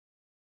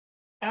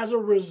 As a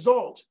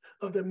result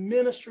of the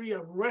ministry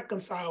of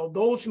reconcile,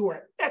 those who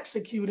are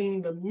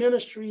executing the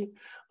ministry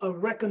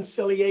of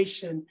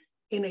reconciliation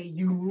in a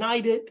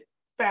united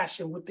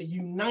fashion, with a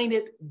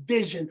united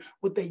vision,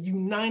 with a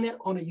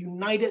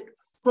united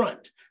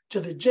front to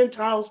the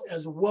Gentiles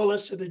as well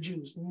as to the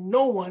Jews.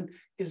 No one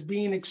is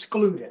being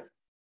excluded.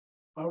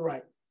 All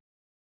right.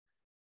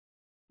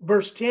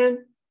 Verse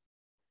 10,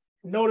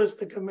 notice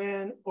the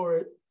command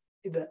or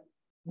the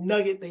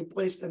nugget they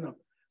placed in them.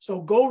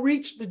 So go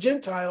reach the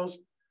Gentiles,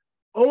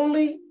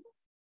 only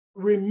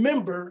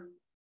remember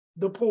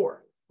the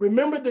poor.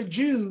 Remember the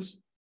Jews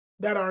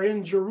that are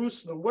in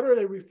Jerusalem. What are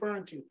they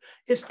referring to?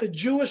 It's the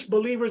Jewish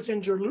believers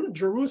in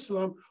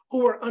Jerusalem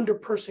who are under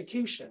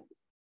persecution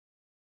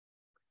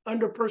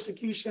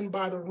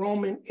by the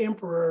Roman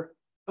emperor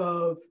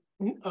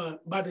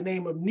by the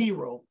name of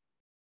Nero.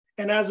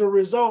 And as a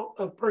result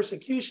of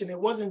persecution, it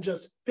wasn't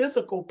just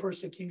physical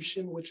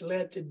persecution, which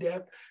led to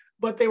death,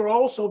 but they were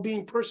also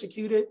being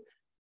persecuted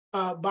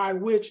by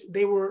which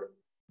they were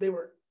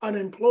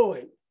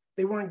unemployed.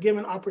 They weren't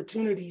given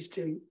opportunities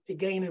to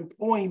gain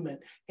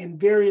employment in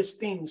various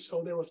things.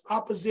 So there was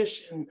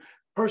opposition,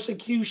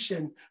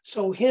 persecution.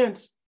 So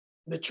hence,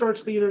 the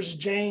church leaders,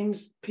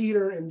 James,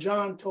 Peter, and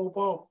John told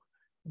Paul,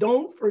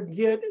 don't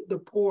forget the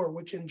poor,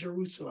 which in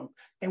Jerusalem.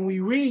 And we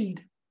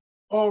read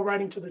Paul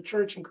writing to the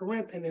church in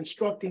Corinth and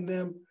instructing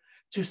them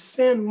to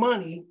send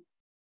money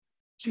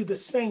to the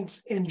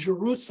saints in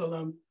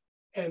Jerusalem.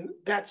 And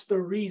that's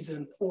the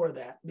reason for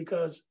that,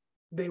 because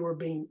they were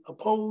being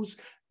opposed,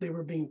 they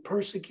were being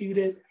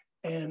persecuted,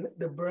 and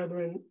the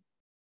brethren,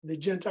 the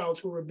Gentiles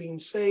who were being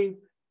saved,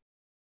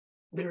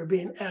 they were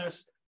being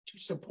asked to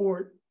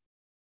support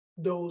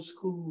those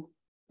who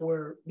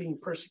were being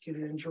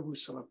persecuted in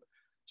Jerusalem.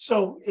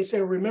 So it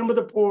said, remember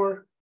the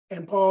poor,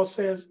 and Paul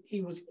says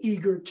he was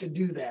eager to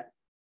do that.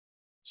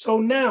 So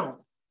now,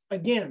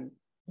 again,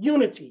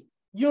 unity,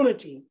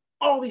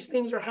 all these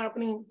things are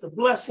happening, the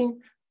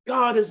blessing,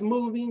 God is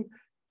moving,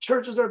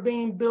 churches are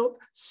being built,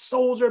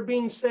 souls are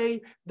being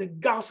saved, the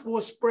gospel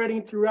is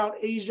spreading throughout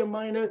Asia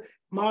Minor,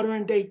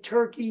 modern day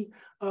Turkey.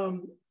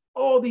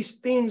 All these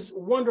things,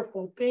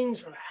 wonderful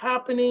things are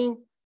happening.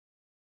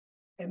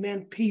 And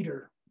then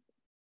Peter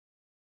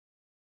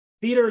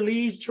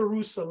leaves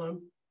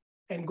Jerusalem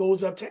and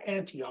goes up to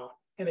Antioch.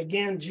 And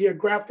again,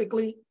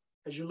 geographically,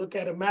 as you look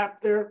at a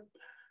map there,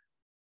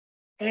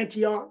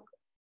 Antioch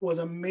was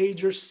a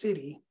major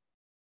city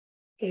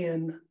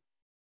in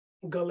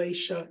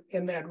Galatia,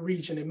 in that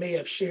region. It may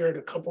have shared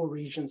a couple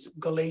regions,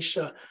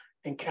 Galatia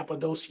and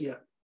Cappadocia.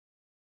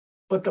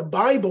 But the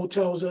Bible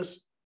tells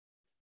us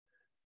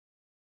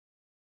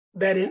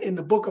that in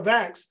the book of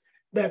Acts,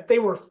 that they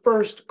were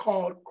first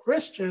called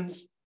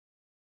Christians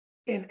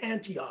in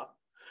Antioch.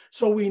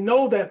 So we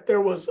know that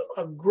there was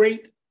a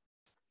great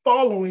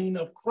following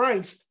of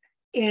Christ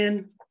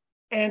in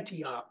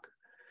Antioch.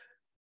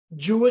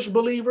 Jewish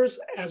believers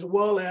as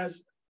well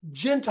as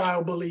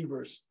Gentile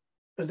believers,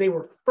 because they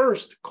were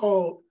first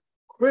called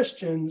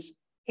Christians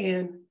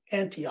in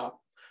Antioch.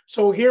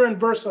 So here in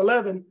verse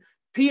 11,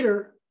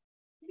 Peter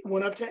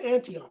went up to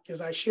Antioch.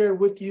 As I shared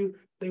with you,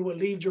 they would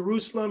leave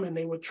Jerusalem and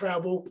they would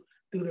travel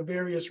through the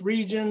various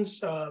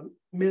regions,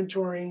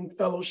 mentoring,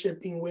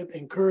 fellowshipping with,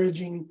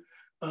 encouraging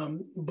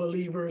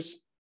believers,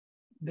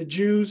 the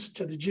Jews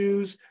to the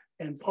Jews,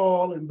 and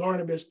Paul and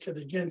Barnabas to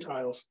the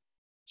Gentiles.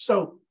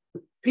 So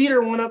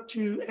Peter went up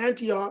to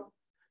Antioch,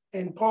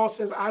 and Paul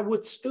says, I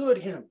withstood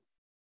him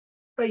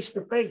face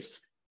to face.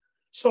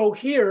 So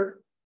here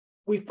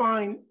we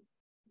find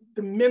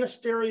the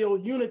ministerial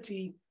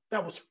unity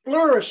that was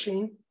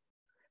flourishing,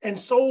 and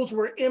souls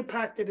were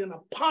impacted in a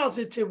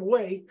positive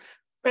way.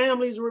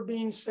 Families were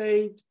being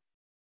saved.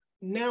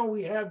 Now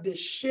we have this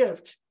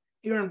shift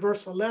here in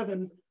verse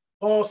 11,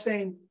 Paul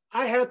saying,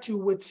 I had to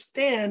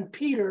withstand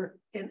Peter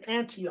in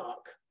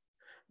Antioch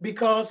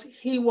because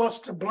he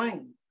was to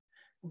blame.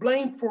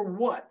 Blame for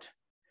what?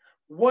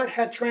 What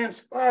had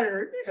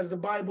transpired, as the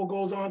Bible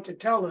goes on to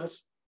tell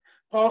us,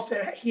 Paul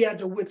said he had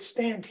to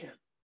withstand him.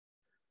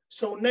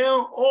 So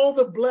now all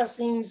the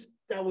blessings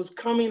that was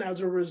coming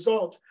as a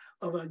result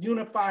of a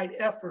unified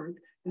effort,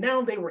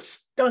 now they were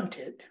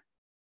stunted.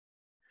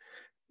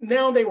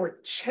 Now they were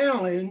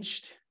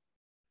challenged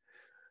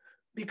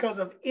because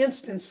of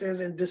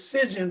instances and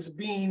decisions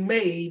being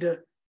made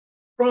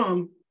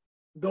from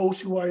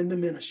those who are in the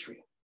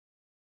ministry.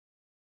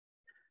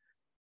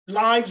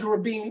 Lives were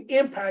being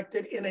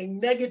impacted in a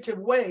negative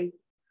way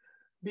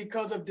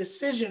because of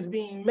decisions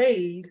being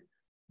made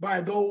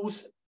by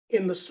those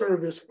in the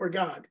service for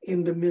God,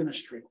 in the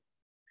ministry.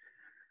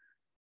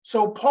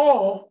 So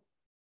Paul,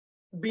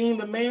 being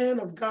the man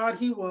of God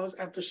he was,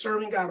 after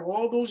serving God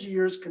all those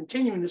years,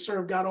 continuing to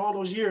serve God all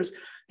those years,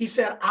 he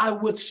said, I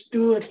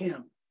withstood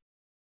him.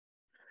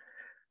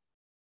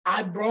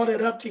 I brought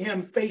it up to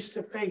him face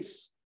to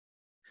face.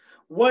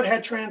 What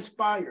had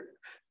transpired?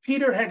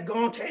 Peter had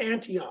gone to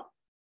Antioch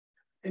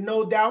and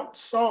no doubt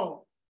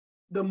saw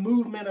the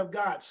movement of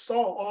God,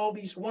 saw all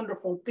these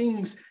wonderful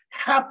things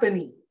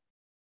happening.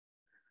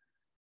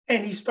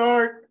 And he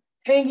started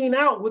hanging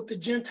out with the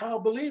Gentile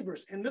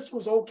believers. And this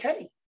was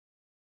okay.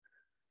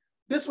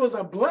 This was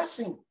a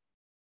blessing.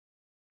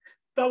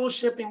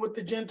 Fellowshipping with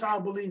the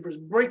Gentile believers,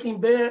 breaking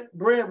bread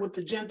with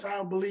the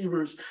Gentile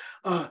believers,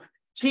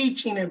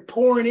 teaching and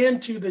pouring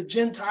into the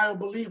Gentile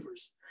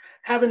believers,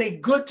 having a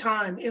good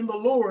time in the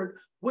Lord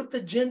with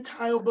the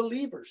Gentile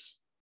believers.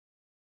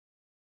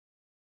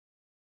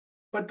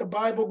 But the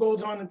Bible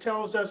goes on and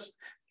tells us,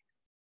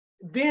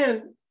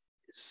 then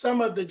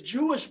some of the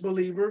Jewish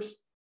believers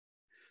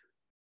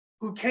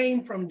who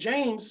came from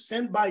James,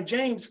 sent by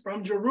James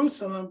from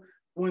Jerusalem,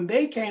 when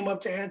they came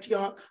up to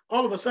Antioch,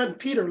 all of a sudden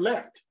Peter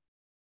left.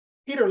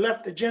 Peter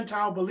left the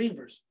Gentile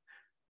believers.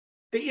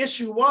 The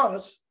issue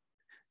was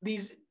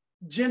these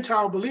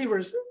Gentile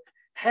believers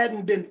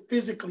hadn't been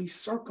physically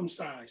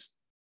circumcised.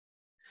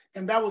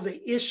 And that was an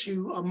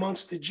issue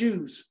amongst the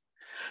Jews.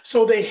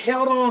 So they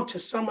held on to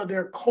some of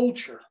their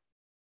culture.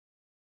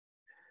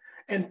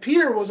 And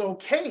Peter was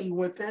okay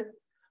with it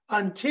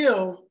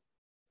until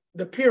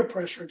the peer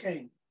pressure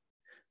came.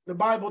 The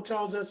Bible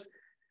tells us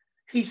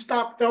he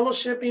stopped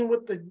fellowshipping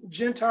with the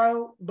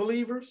Gentile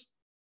believers.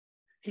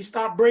 He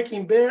stopped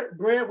breaking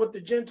bread with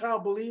the Gentile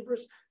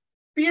believers,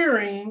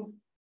 fearing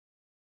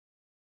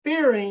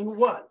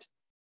what?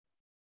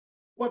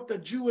 What the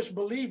Jewish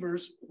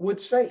believers would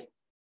say.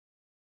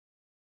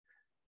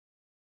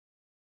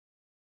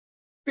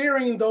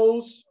 Fearing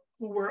those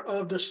who were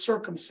of the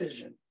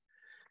circumcision.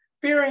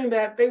 Fearing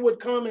that they would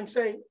come and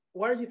say,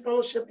 why are you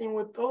fellowshipping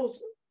with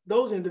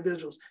those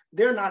individuals?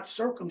 They're not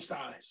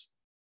circumcised.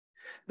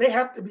 They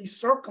have to be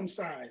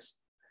circumcised.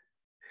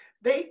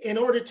 In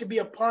order to be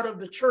a part of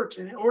the church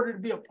and in order to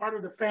be a part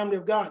of the family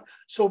of God.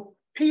 So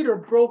Peter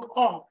broke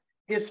off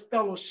his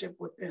fellowship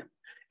with them.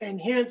 And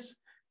hence,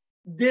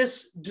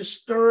 this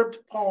disturbed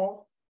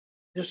Paul,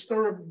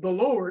 disturbed the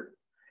Lord,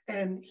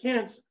 and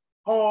hence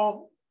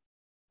Paul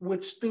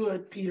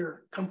withstood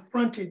Peter,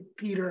 confronted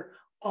Peter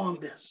on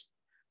this.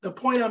 The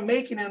point I'm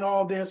making in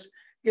all this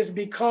is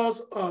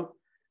because of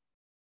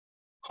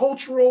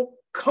cultural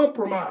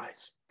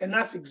compromise. And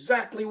that's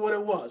exactly what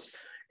it was.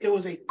 It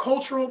was a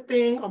cultural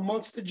thing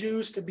amongst the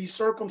Jews to be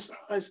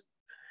circumcised.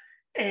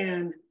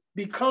 And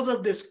because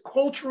of this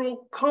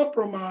cultural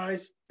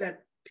compromise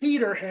that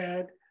Peter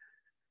had,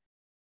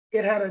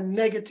 it had a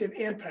negative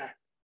impact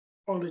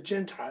on the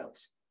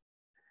Gentiles.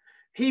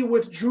 He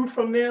withdrew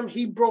from them.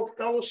 He broke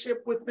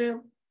fellowship with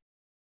them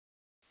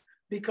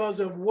because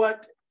of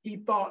what he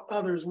thought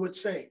others would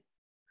say.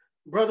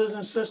 Brothers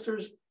and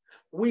sisters,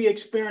 we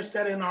experienced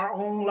that in our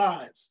own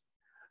lives.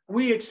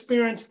 We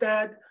experienced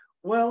that,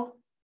 well,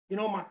 you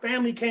know, my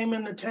family came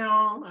into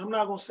town. I'm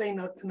not going to say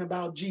nothing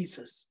about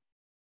Jesus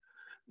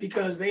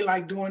because they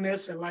like doing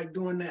this and like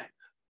doing that.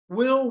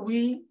 Will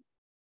we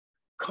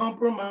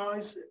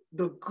compromise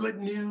the good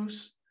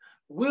news?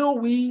 Will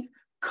we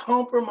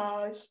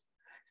compromise,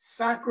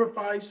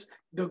 sacrifice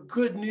the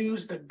good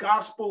news, the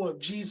gospel of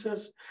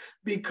Jesus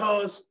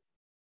because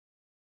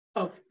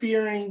of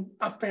fearing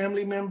a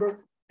family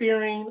member,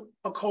 fearing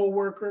a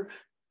coworker,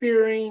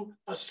 fearing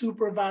a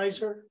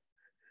supervisor?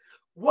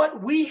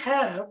 What we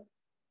have,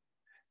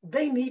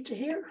 they need to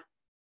hear.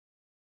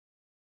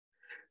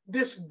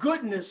 This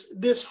goodness,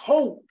 this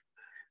hope,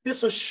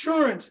 this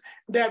assurance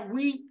that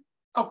we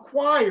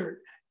acquired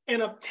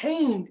and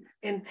obtained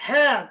and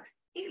have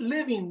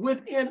living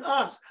within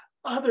us,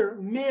 other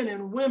men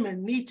and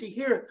women need to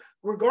hear it,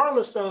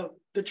 regardless of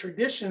the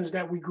traditions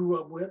that we grew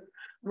up with,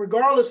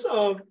 regardless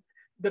of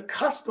the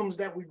customs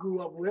that we grew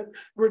up with,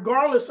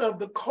 regardless of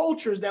the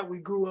cultures that we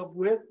grew up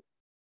with.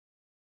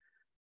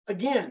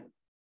 Again,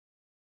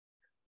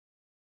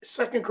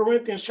 2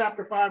 Corinthians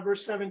chapter 5,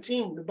 verse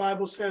 17, the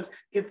Bible says,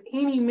 if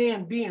any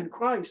man be in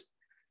Christ,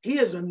 he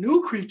is a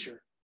new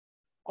creature.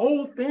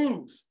 Old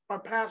things are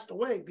passed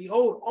away.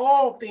 Behold,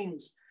 all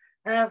things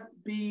have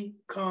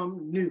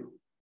become new.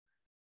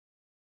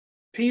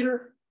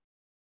 Peter,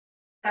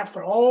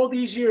 after all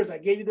these years, I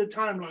gave you the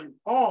timeline,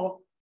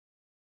 Paul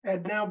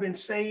had now been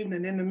saved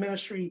and in the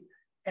ministry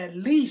at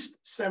least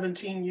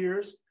 17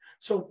 years.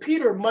 So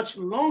Peter, much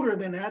longer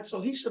than that,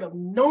 so he should have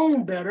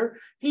known better.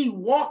 He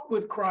walked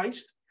with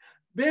Christ,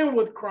 been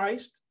with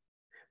Christ,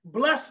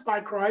 blessed by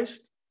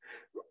Christ,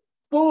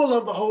 full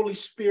of the Holy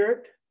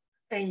Spirit,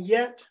 and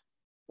yet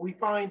we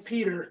find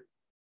Peter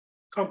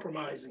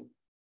compromising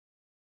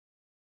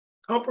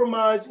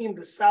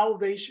the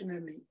salvation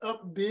and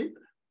the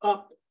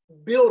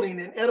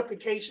upbuilding and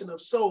edification of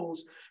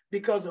souls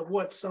because of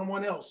what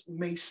someone else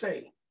may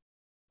say,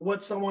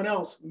 what someone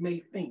else may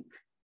think.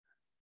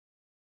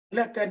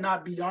 Let that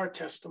not be our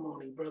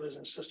testimony, brothers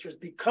and sisters,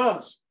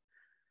 because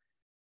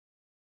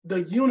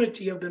the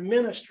unity of the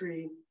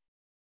ministry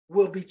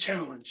will be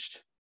challenged.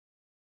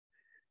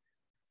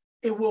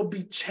 It will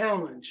be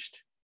challenged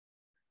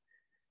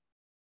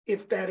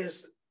if that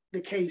is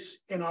the case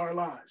in our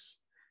lives.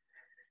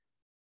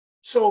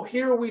 So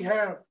here we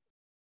have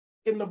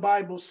in the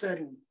Bible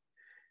setting,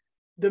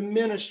 the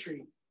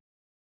ministry,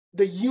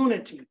 the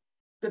unity,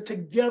 the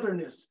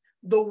togetherness,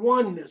 the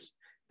oneness,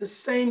 the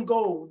same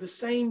goal, the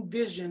same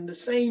vision, the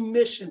same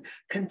mission,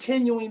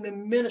 continuing the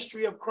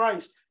ministry of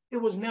Christ. It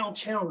was now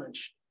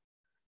challenged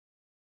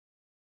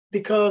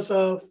because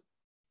of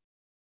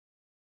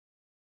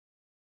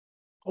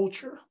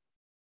culture,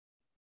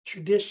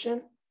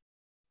 tradition,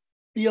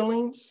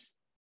 feelings,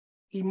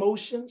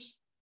 emotions,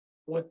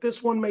 what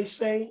this one may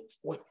say,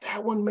 what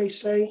that one may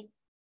say.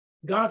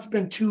 God's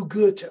been too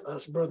good to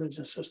us, brothers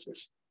and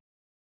sisters.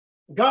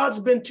 God's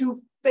been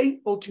too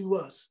faithful to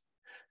us.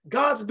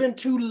 God's been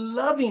too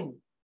loving.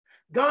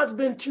 God's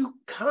been too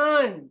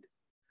kind.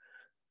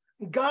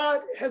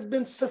 God has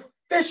been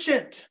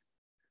sufficient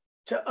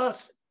to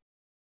us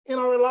in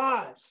our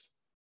lives.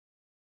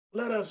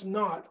 Let us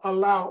not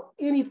allow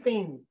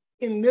anything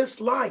in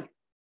this life,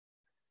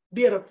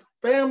 be it a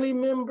family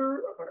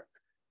member, or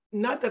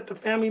not that the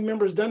family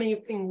member has done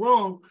anything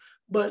wrong,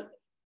 but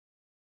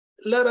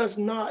let us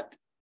not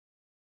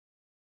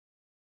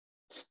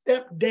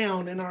step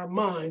down in our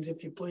minds,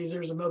 if you please.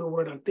 There's another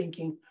word I'm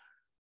thinking.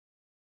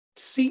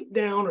 Seep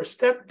down or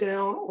step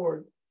down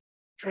or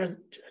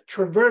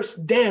traverse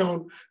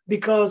down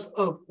because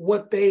of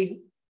what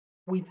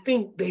we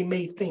think they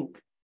may think,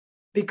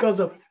 because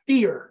of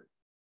fear,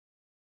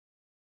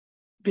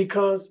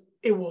 because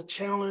it will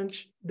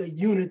challenge the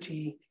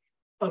unity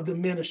of the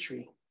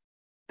ministry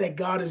that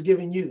God has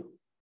given you,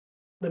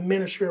 the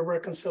ministry of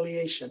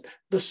reconciliation,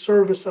 the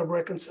service of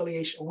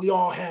reconciliation. We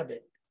all have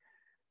it.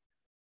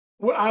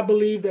 Well, I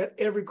believe that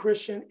every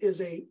Christian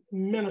is a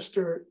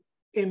minister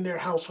in their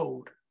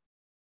household,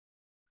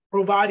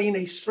 providing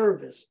a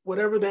service,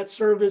 whatever that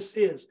service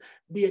is,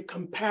 be it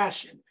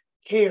compassion,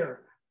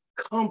 care,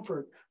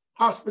 comfort,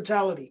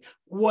 hospitality,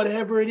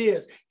 whatever it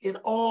is, it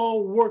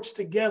all works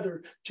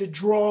together to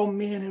draw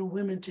men and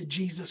women to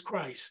Jesus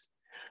Christ.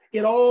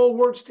 It all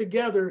works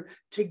together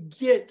to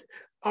get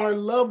our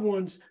loved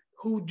ones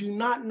who do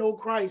not know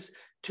Christ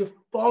to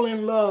fall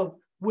in love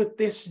with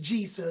this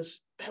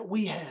Jesus that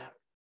we have.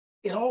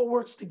 It all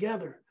works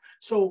together.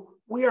 So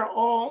we are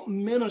all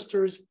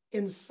ministers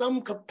in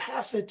some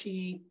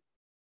capacity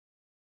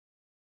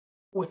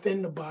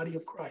within the body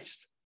of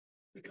Christ,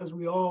 because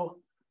we all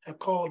have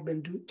called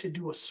to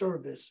do a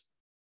service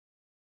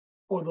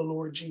for the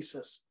Lord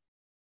Jesus.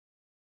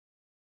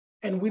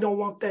 And we don't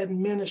want that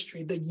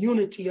ministry, the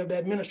unity of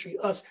that ministry,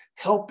 us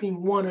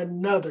helping one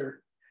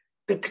another,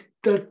 the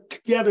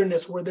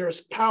togetherness where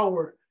there's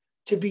power,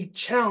 to be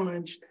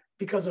challenged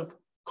because of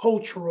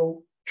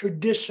cultural,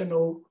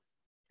 traditional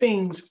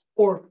things,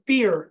 or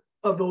fear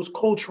of those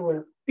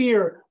cultural,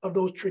 fear of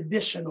those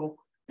traditional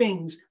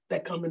things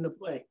that come into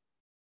play.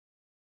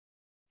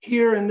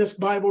 Here in this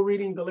Bible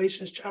reading,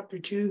 Galatians chapter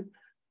 2,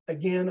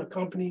 again,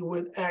 accompanied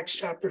with Acts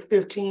chapter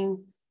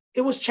 15,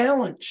 it was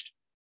challenged.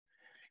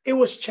 It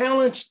was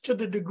challenged to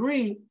the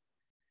degree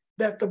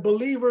that the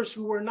believers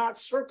who were not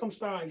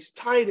circumcised,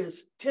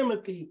 Titus,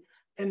 Timothy,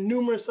 and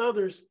numerous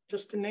others,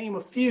 just to name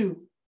a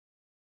few,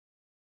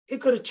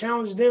 it could have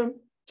challenged them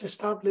to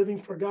stop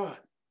living for God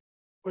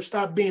or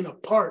stop being a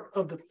part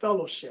of the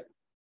fellowship.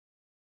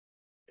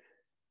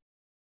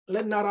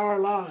 Let not our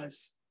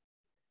lives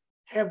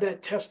have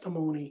that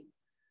testimony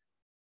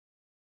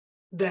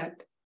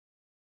that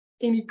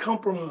any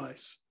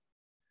compromise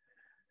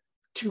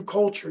to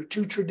culture,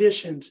 to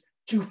traditions,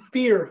 to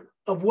fear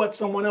of what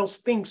someone else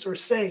thinks or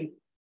say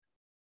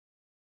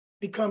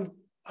become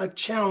a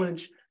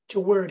challenge to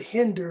where it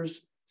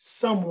hinders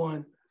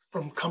someone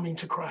from coming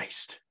to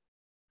Christ.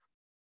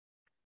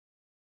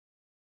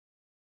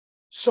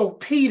 So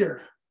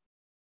Peter,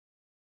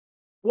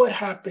 what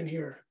happened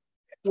here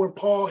where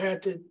Paul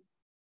had to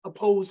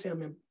oppose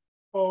him and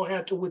Paul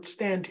had to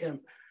withstand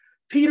him?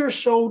 Peter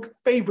showed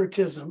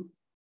favoritism,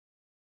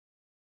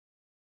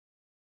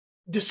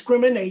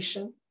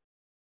 discrimination,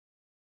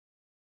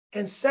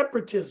 and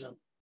separatism.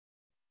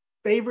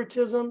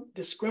 Favoritism,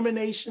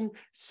 discrimination,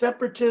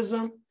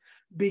 separatism,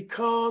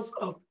 because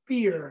of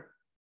fear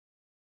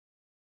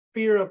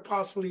of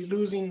possibly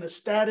losing the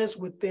status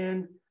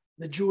within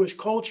the Jewish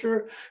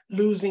culture,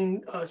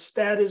 losing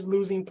status,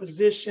 losing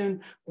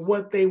position,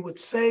 what they would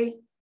say.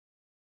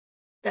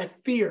 That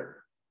fear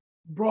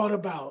brought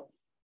about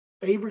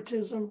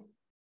favoritism,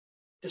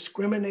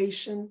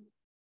 discrimination,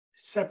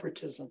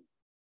 separatism.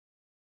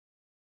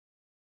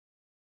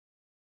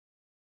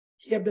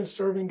 He had been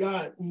serving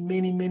God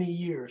many, many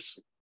years.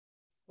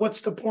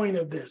 What's the point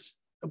of this?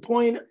 The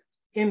point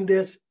in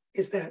this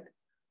is that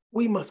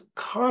we must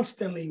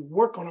constantly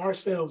work on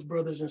ourselves,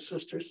 brothers and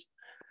sisters,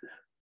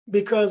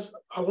 because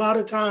a lot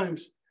of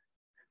times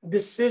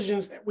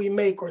decisions that we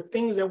make or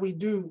things that we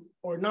do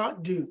or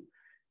not do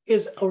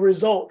is a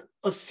result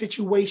of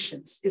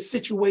situations. It's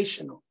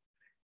situational.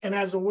 And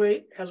as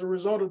a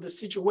result of the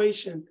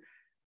situation,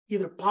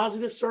 either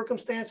positive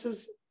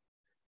circumstances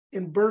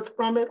can birth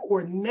from it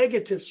or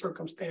negative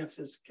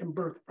circumstances can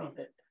birth from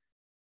it.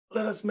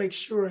 Let us make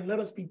sure and let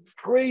us be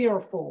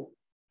prayerful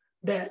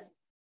that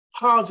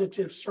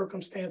positive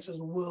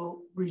circumstances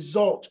will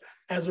result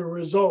as a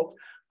result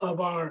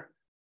of our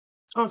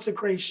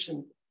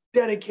consecration,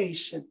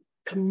 dedication,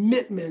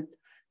 commitment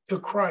to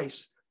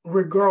Christ,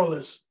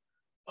 regardless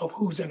of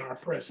who's in our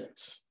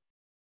presence.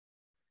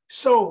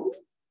 So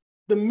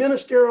the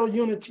ministerial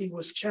unity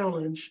was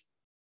challenged,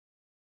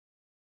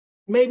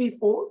 maybe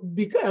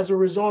as a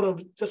result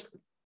of just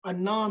a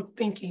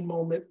non-thinking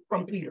moment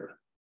from Peter.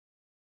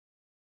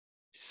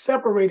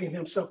 Separating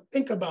himself.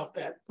 Think about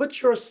that.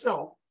 Put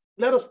yourself,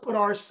 let us put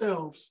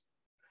ourselves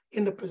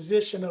in the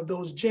position of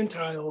those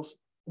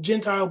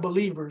Gentile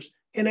believers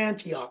in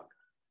Antioch.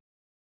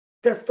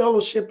 They're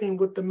fellowshipping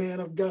with the man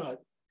of God.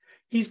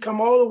 He's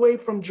come all the way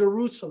from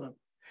Jerusalem.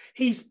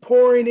 He's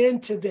pouring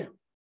into them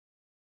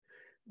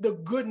the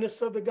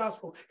goodness of the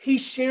gospel.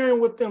 He's sharing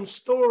with them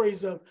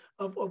stories of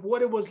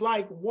what it was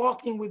like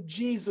walking with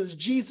Jesus,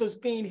 Jesus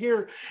being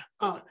here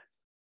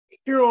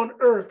on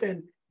earth.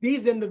 And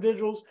these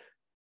individuals,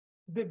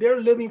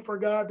 they're living for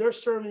God. They're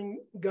serving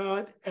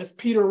God. As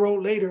Peter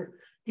wrote later,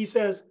 he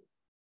says,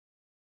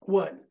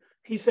 what?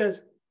 He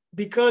says,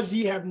 because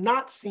ye have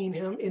not seen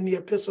him in the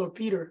epistle of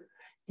Peter,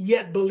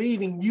 yet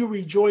believing, you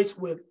rejoice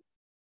with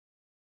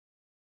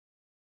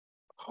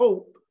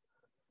hope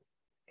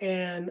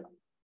and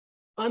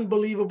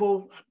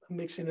unbelievable, I'm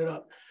mixing it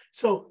up.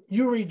 So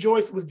you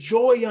rejoice with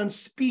joy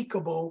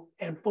unspeakable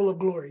and full of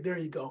glory. There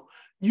you go.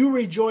 You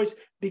rejoice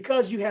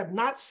because you have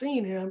not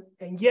seen him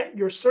and yet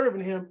you're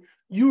serving him.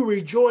 You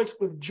rejoice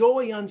with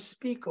joy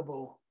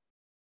unspeakable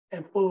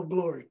and full of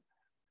glory.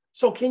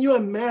 So can you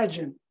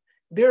imagine?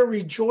 They're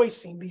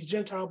rejoicing, these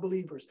Gentile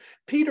believers.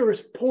 Peter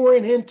is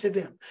pouring into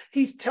them.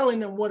 He's telling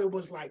them what it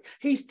was like.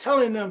 He's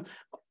telling them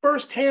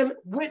firsthand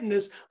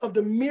witness of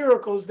the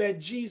miracles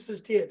that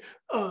Jesus did.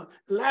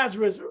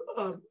 Lazarus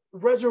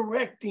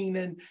resurrecting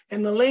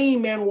and the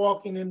lame man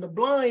walking and the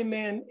blind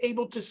man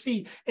able to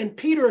see. And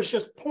Peter is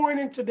just pouring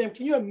into them.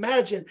 Can you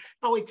imagine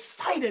how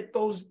excited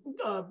those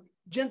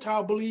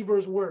Gentile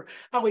believers were,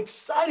 how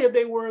excited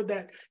they were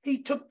that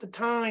he took the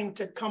time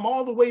to come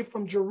all the way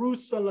from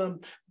Jerusalem,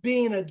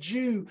 being a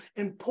Jew,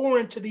 and pour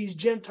into these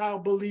Gentile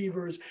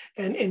believers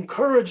and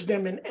encourage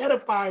them and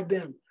edify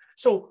them.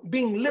 So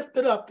being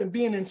lifted up and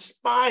being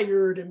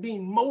inspired and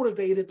being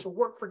motivated to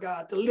work for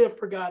God, to live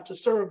for God, to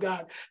serve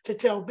God, to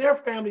tell their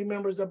family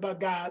members about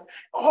God,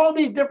 all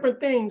these different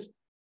things.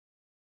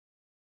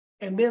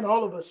 And then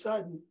all of a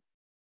sudden,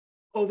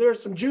 oh,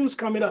 there's some Jews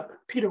coming up.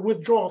 Peter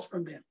withdraws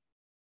from them.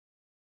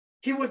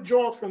 He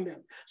withdraws from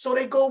them. So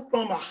they go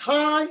from a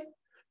high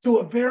to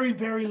a very,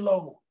 very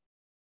low.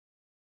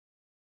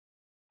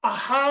 A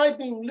high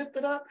being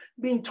lifted up,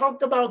 being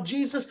talked about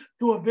Jesus,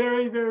 to a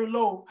very, very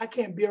low. I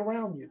can't be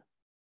around you.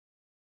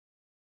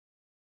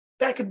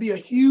 That could be a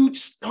huge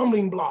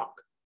stumbling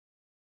block.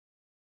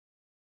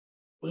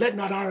 Let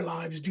not our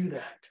lives do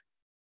that.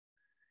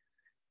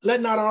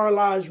 Let not our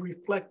lives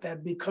reflect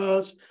that,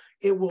 because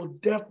it will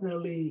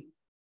definitely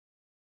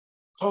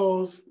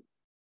cause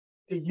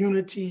the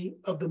unity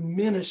of the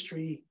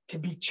ministry to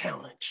be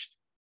challenged,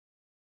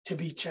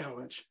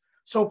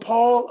 So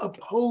Paul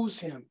opposed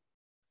him.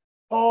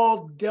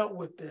 Paul dealt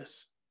with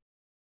this,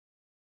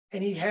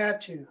 and he had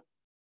to.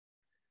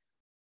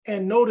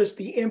 And notice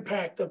the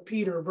impact of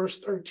Peter, verse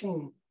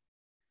 13.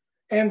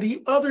 And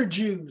the other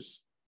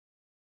Jews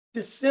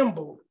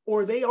dissembled,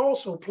 or they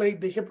also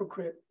played the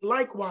hypocrite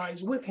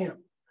likewise with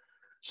him.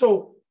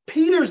 So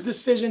Peter's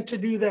decision to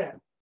do that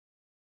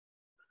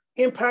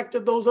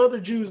impacted those other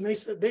Jews, and they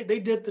said they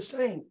did the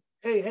same.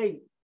 Hey,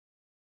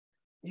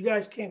 you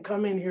guys can't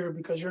come in here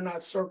because you're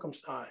not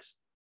circumcised.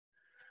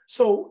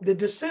 So the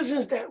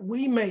decisions that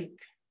we make,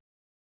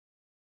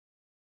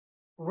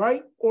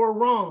 right or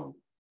wrong,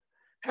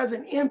 has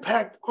an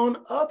impact on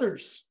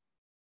others.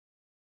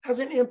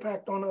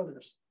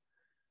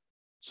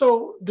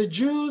 So the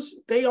Jews,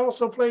 they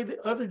also played,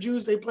 the other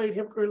Jews, they played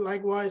hypocrite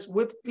likewise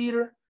with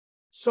Peter,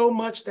 so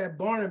much that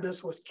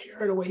Barnabas was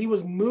carried away. He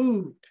was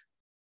moved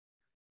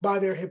by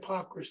their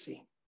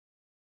hypocrisy.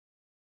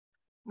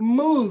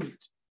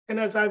 Moved. And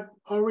as I've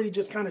already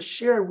just kind of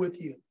shared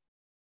with you,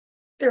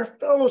 they're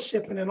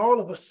fellowshipping, and all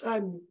of a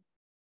sudden,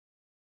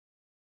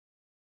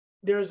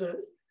 there's a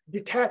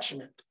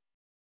detachment.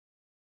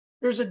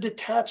 This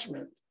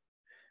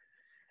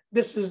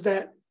is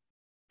that,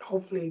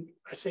 hopefully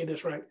I say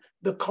this right,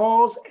 the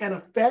cause and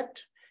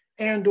effect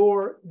and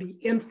or the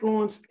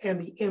influence and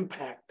the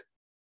impact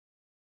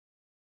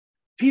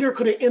Peter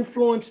could have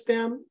influenced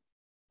them,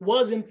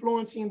 was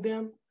influencing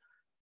them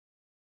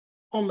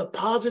on the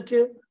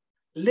positive,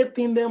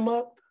 lifting them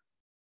up,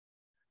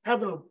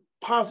 having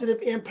a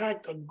positive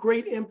impact, a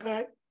great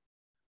impact.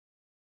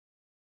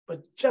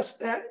 But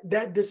just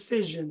that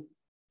decision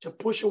to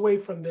push away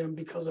from them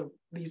because of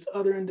these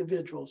other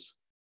individuals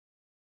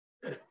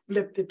that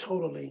flipped it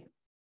totally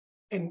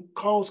and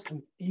caused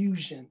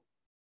confusion.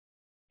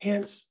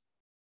 Hence,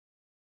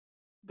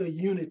 the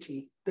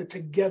unity, the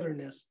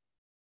togetherness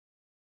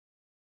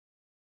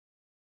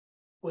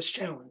was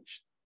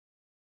challenged.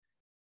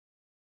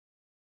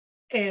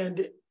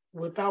 And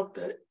without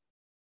the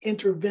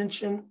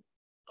intervention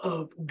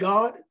of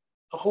God,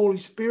 the Holy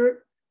Spirit,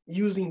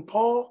 using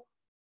Paul,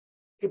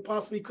 it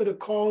possibly could have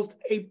caused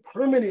a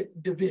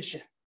permanent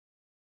division.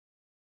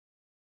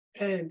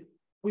 And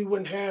we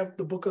wouldn't have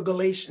the book of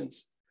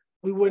Galatians.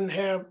 We wouldn't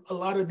have a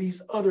lot of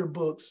these other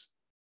books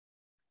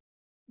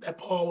that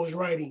Paul was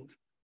writing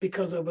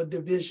because of a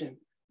division.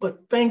 But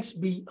thanks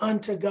be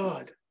unto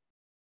God.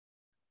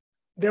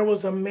 There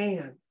was a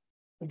man.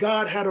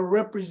 God had a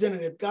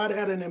representative. God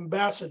had an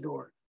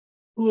ambassador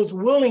who was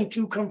willing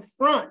to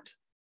confront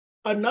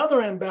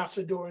another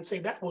ambassador and say,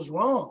 that was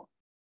wrong.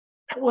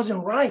 That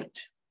wasn't right.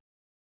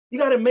 You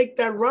got to make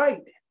that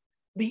right.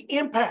 The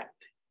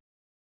impact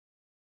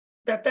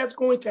that that's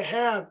going to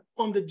have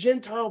on the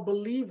Gentile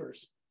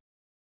believers,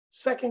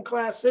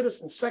 second-class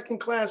citizens,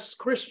 second-class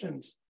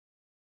Christians.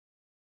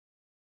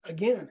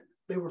 Again,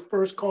 they were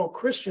first called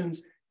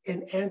Christians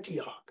in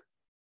Antioch.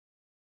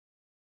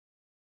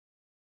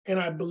 And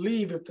I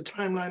believe if the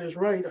timeline is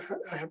right,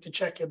 I have to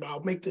check it, but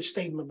I'll make this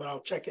statement, but I'll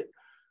check it.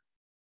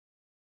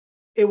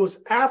 It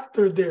was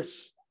after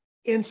this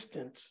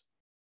instance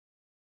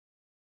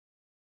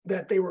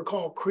that they were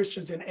called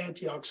Christians in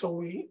Antioch.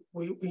 So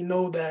we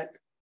know that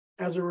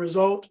as a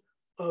result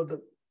of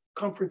the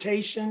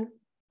confrontation,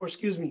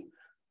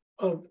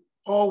 of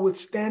Paul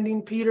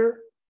withstanding Peter,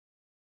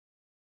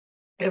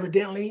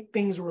 evidently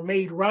things were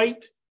made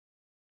right,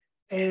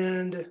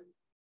 and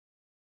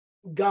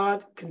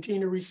God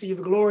continued to receive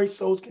the glory,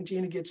 souls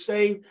continue to get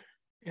saved,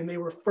 and they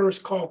were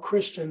first called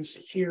Christians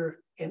here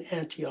in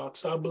Antioch.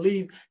 So I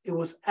believe it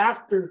was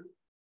after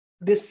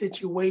this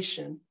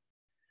situation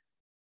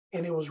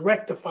and it was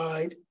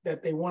rectified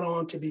that they went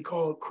on to be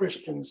called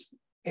Christians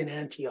in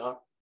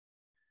Antioch.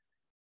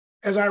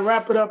 As I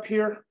wrap it up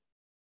here,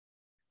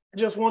 I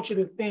just want you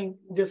to think,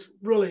 just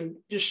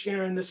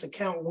sharing this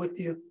account with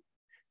you.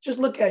 Just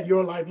look at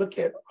your life, look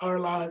at our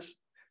lives,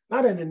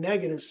 not in a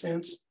negative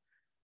sense,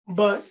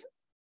 but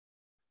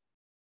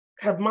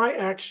have my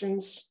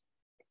actions,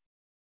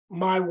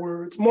 my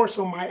words, more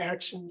so my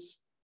actions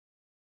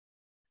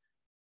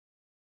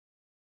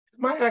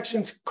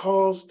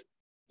caused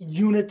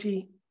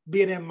unity,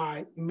 be it in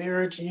my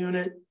marriage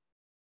unit,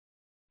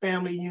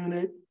 family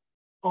unit,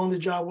 on the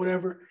job,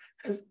 whatever?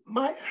 Has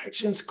my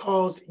actions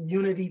caused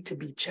unity to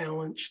be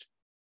challenged?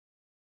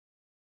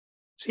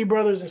 See,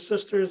 brothers and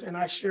sisters, and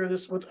I share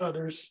this with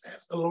others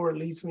as the Lord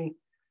leads me,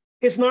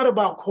 it's not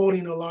about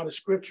quoting a lot of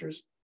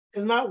scriptures.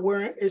 It's not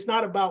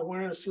about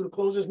wearing a suit of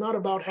clothes. It's not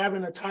about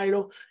having a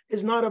title.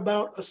 It's not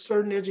about a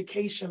certain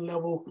education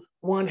level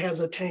one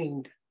has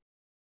attained.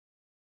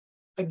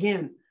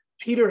 Again,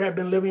 Peter had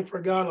been living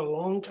for God a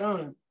long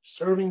time,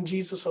 serving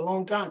Jesus a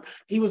long time.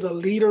 He was a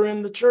leader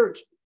in the church.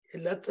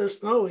 It let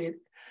us know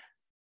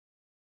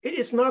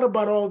it's not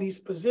about all these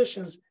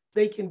positions.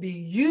 They can be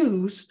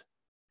used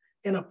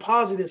in a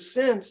positive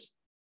sense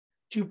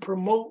to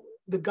promote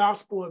the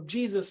gospel of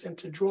Jesus and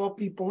to draw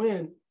people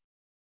in.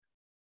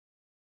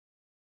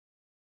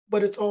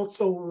 But it's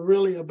also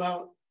really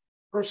about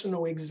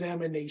personal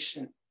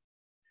examination.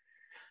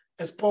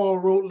 As Paul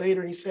wrote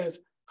later, he says,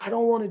 I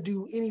don't want to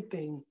do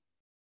anything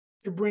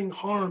to bring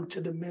harm to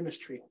the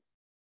ministry,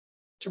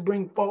 to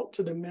bring fault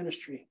to the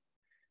ministry.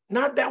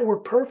 Not that we're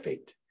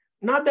perfect,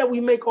 not that we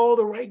make all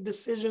the right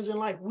decisions in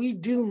life. We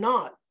do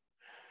not.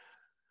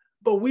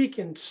 But we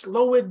can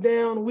slow it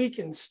down, we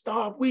can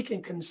stop, we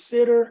can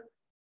consider,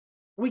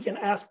 we can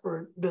ask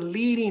for the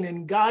leading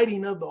and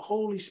guiding of the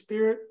Holy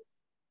Spirit,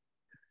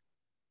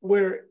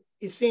 where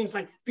it seems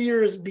like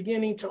fear is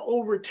beginning to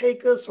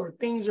overtake us or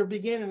things are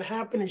beginning to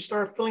happen and you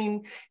start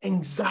feeling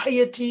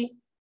anxiety.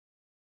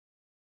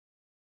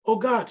 Oh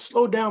God,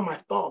 slow down my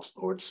thoughts,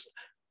 Lord.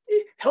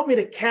 Help me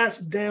to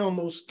cast down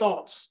those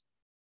thoughts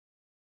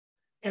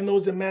and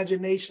those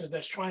imaginations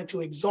that's trying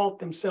to exalt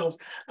themselves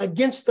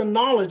against the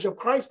knowledge of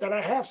Christ that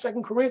I have.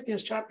 2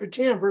 Corinthians chapter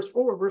 10, verse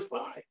 4, verse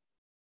 5.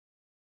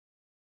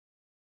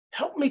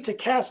 Help me to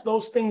cast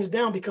those things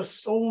down because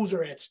souls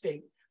are at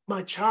stake.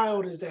 My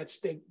child is at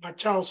stake, my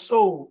child's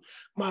soul,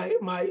 my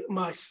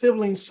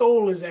sibling's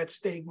soul is at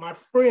stake, my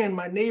friend,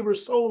 my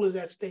neighbor's soul is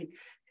at stake.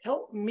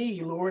 Help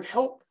me, Lord,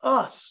 help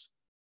us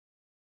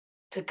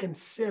to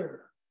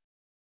consider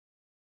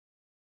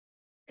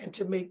and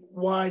to make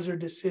wiser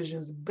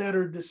decisions,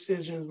 better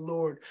decisions,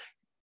 Lord,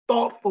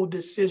 thoughtful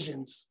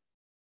decisions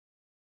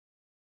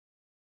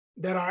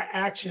that our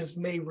actions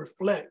may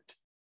reflect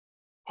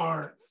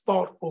our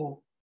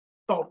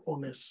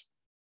thoughtfulness.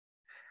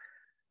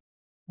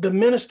 The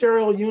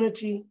ministerial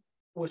unity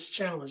was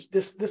challenged.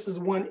 This is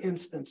one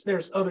instance.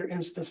 There's other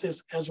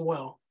instances as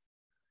well.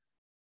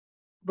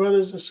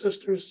 Brothers and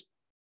sisters,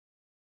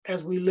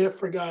 as we live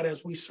for God,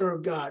 as we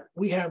serve God,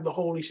 we have the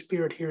Holy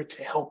Spirit here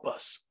to help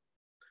us.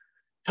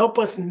 Help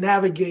us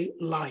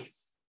navigate life.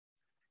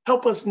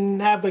 Help us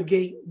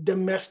navigate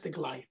domestic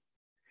life.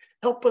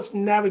 Help us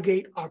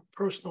navigate our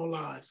personal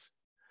lives.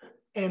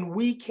 And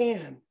we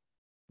can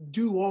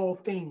do all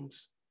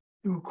things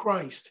through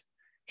Christ.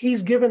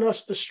 He's given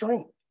us the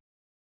strength.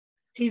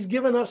 He's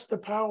given us the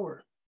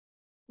power.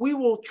 We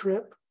will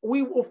trip,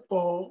 we will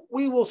fall,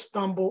 we will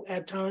stumble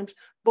at times,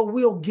 but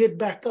we'll get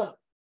back up.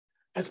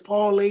 As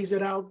Paul lays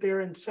it out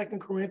there in 2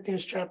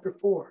 Corinthians chapter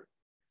 4.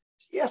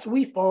 Yes,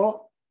 we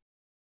fall,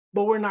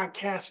 but we're not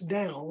cast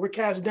down. We're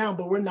cast down,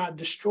 but we're not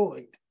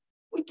destroyed.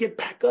 We get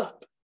back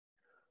up.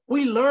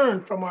 We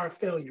learn from our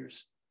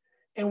failures,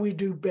 and we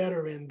do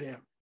better in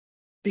them,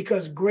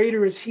 because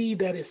greater is he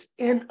that is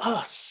in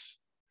us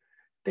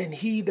than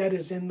he that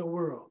is in the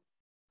world.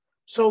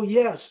 So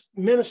yes,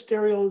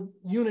 ministerial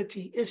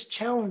unity is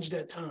challenged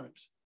at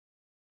times.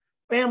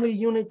 Family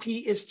unity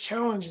is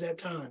challenged at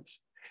times.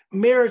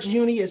 Marriage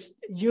unity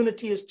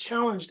is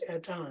challenged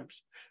at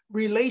times.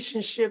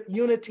 Relationship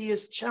unity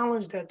is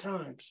challenged at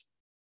times.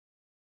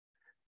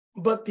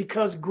 But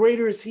because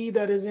greater is he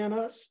that is in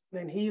us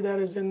than he that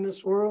is in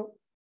this world,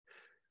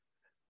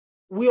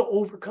 we'll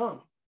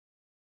overcome.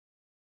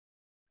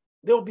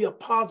 There'll be a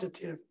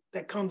positive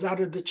that comes out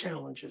of the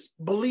challenges.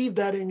 Believe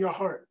that in your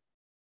heart.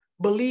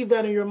 Believe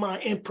that in your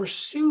mind and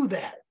pursue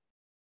that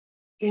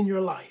in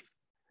your life.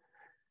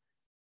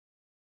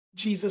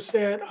 Jesus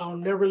said, I'll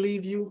never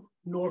leave you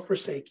nor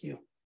forsake you.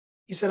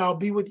 He said, I'll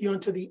be with you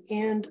until the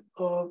end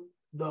of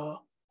the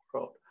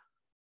world.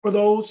 For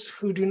those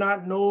who do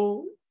not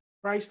know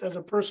Christ as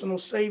a personal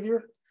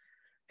Savior,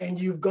 and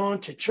you've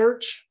gone to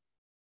church,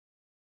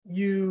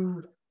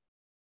 you've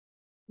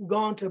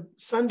gone to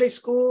Sunday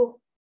school,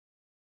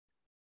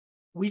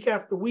 week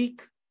after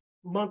week,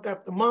 month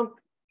after month,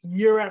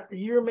 year after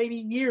year, maybe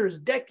years,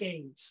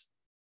 decades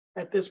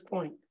at this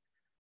point,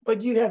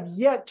 but you have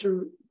yet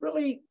to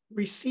really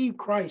receive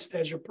Christ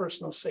as your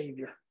personal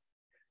Savior.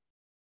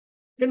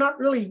 You're not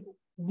really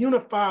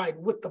unified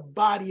with the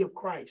body of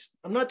Christ.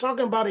 I'm not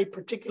talking about a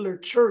particular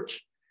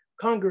church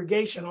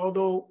congregation,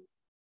 although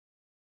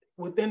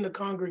within the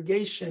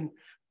congregation,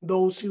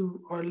 those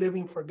who are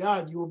living for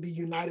God, you will be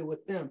united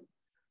with them.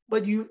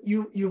 But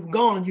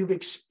you've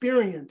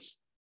experienced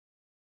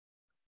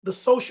the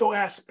social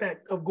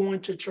aspect of going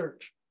to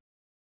church,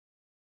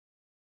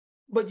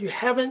 but you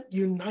haven't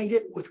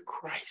united with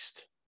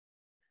Christ.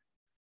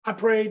 I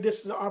pray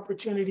this is an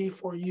opportunity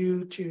for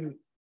you to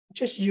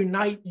just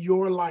unite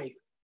your life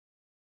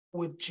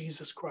with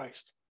Jesus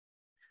Christ.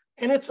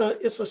 And it's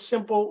a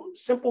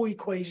simple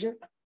equation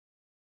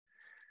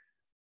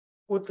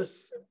with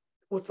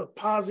a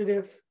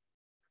positive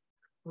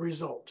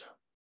result.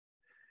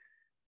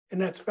 And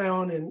that's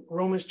found in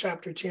Romans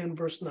chapter 10,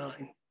 verse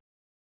 9,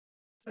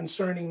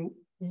 concerning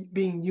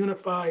being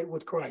unified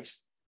with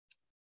Christ.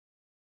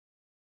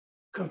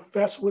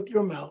 Confess with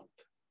your mouth,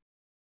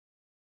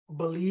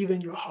 believe in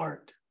your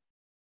heart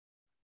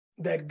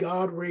that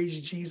God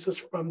raised Jesus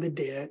from the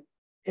dead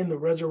in the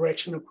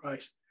resurrection of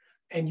Christ,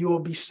 and you will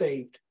be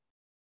saved.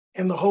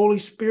 And the Holy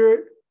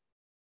Spirit,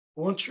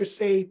 once you're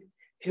saved,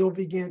 he'll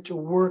begin to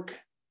work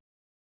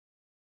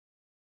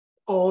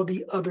all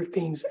the other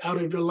things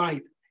out of your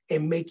life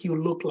and make you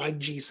look like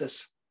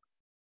Jesus.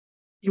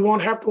 You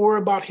won't have to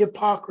worry about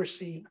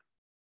hypocrisy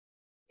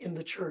in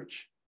the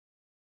church.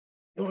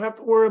 You don't have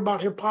to worry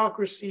about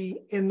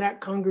hypocrisy in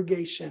that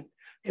congregation,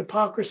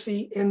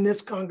 hypocrisy in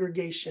this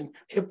congregation,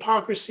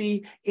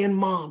 hypocrisy in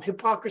mom,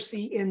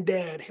 hypocrisy in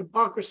dad,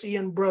 hypocrisy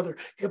in brother,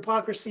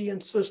 hypocrisy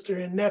in sister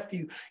and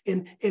nephew,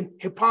 in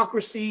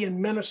hypocrisy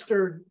and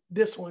minister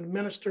this one,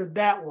 minister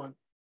that one.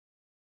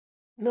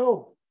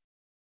 No.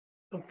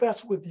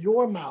 Confess with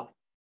your mouth,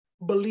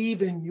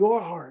 believe in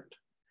your heart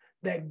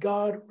that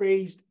God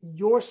raised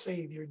your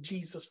Savior,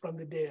 Jesus, from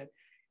the dead,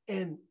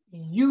 and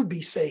you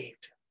be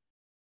saved.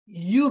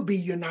 You be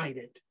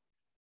united.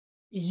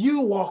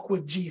 You walk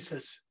with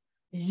Jesus.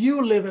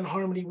 You live in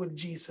harmony with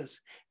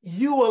Jesus.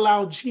 You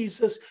allow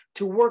Jesus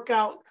to work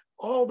out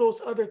all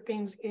those other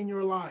things in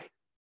your life.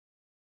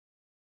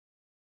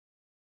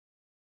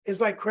 It's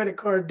like credit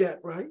card debt,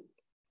 right?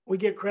 We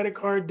get credit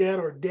card debt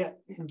or debt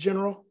in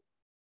general,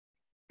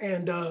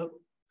 and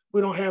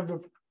we don't have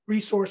the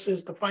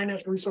resources, the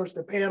financial resources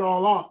to pay it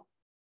all off.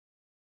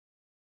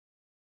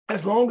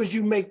 As long as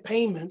you make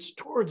payments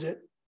towards it,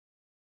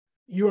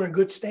 you're in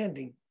good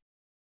standing.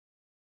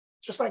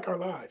 Just like our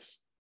lives.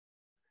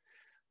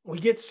 We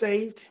get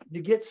saved,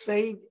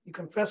 you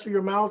confess with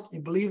your mouth,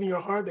 you believe in your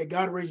heart that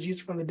God raised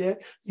Jesus from the dead,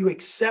 you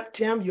accept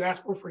him, you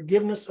ask for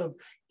forgiveness of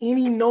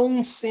any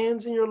known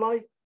sins in your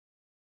life.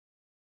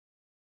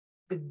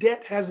 The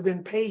debt has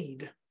been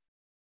paid.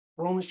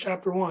 Romans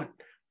chapter 1,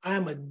 I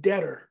am a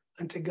debtor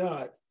unto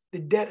God. The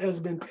debt has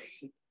been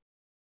paid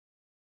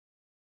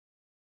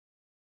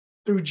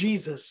through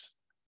Jesus.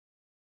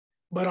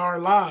 But our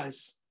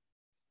lives,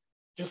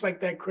 just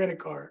like that credit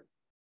card,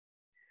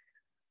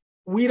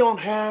 We don't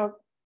have,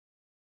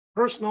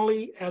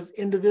 personally, as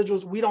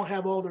individuals, we don't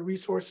have all the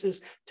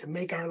resources to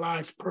make our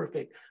lives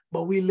perfect,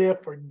 but we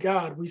live for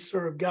God. We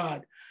serve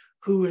God,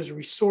 who is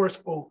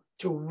resourceful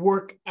to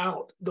work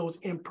out those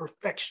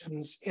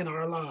imperfections in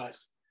our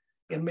lives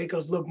and make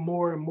us look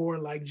more and more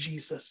like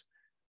Jesus.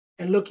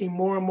 And looking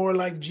more and more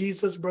like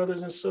Jesus,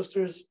 brothers and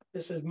sisters,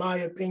 this is my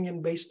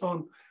opinion based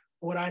on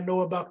what I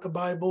know about the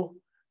Bible.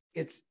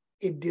 It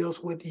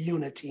deals with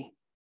unity.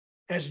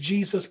 As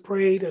Jesus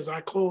prayed, as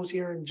I close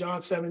here in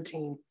John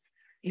 17,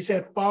 he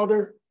said,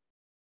 Father,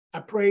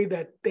 I pray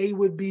that they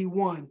would be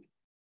one,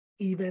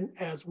 even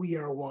as we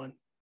are one.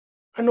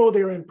 I know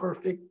they're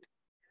imperfect.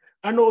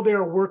 I know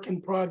they're a work in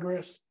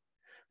progress,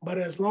 but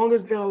as long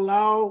as they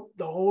allow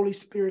the Holy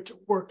Spirit to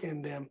work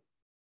in them,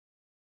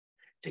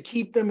 to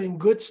keep them in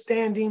good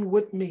standing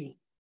with me,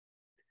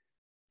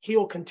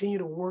 he'll continue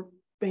to work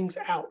things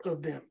out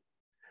of them.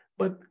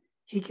 But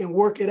he can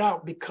work it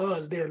out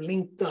because they're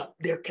linked up,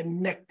 they're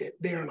connected,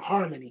 they're in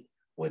harmony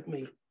with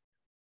me.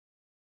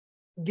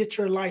 Get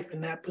your life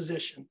in that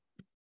position.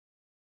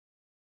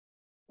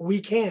 We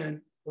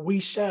can, we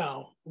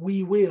shall,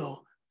 we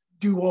will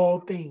do all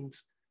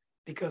things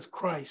because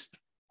Christ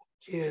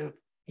will give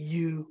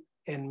you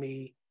and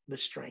me the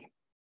strength.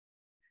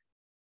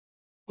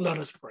 Let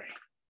us pray.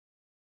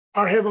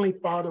 Our Heavenly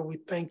Father, we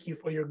thank you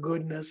for your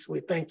goodness.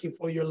 We thank you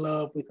for your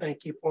love. We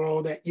thank you for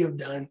all that you've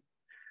done.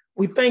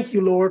 We thank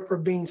you, Lord, for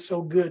being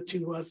so good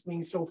to us,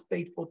 being so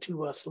faithful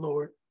to us,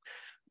 Lord.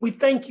 We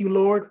thank you,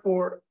 Lord,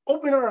 for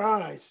opening our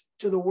eyes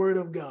to the word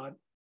of God.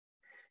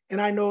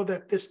 And I know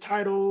that this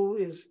title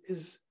is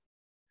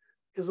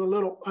a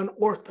little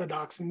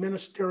unorthodox,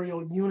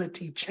 Ministerial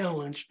Unity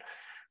Challenge.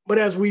 But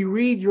as we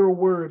read your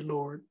word,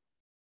 Lord,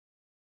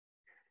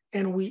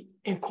 and we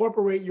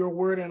incorporate your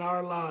word in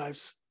our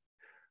lives,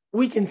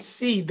 we can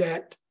see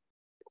that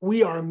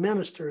we are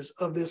ministers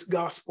of this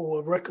gospel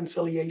of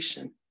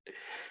reconciliation.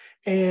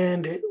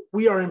 And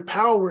we are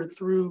empowered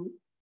through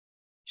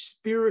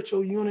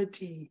spiritual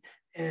unity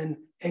and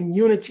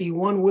unity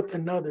one with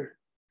another.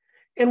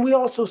 And we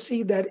also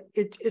see that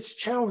it's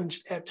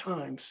challenged at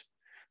times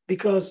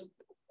because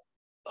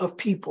of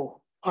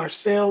people,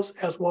 ourselves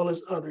as well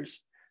as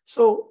others.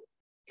 So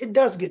it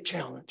does get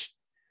challenged.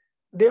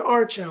 There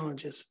are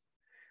challenges.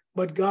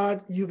 But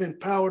God, you've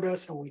empowered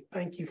us, and we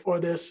thank you for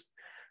this,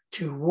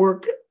 to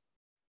work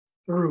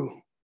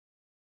through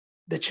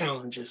the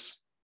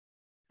challenges.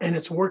 And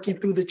it's working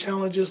through the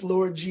challenges,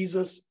 Lord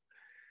Jesus,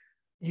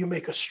 you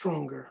make us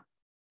stronger.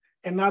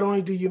 And not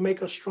only do you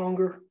make us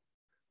stronger,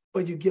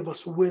 but you give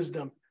us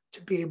wisdom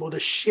to be able to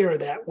share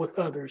that with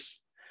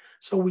others.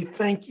 So we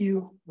thank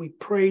you, we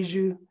praise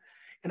you,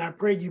 and I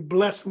pray you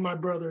bless my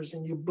brothers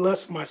and you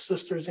bless my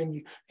sisters, and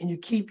you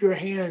keep your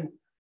hand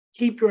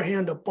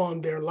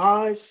upon their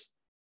lives,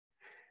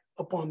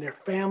 upon their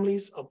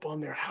families, upon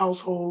their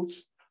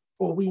households,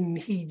 for we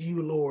need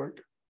you,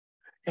 Lord.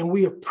 And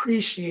we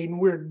appreciate and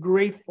we're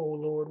grateful,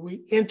 Lord.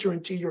 We enter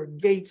into your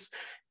gates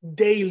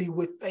daily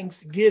with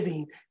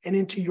thanksgiving and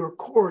into your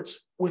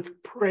courts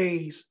with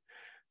praise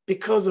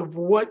because of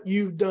what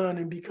you've done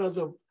and because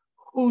of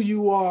who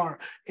you are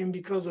and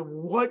because of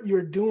what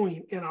you're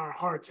doing in our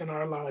hearts and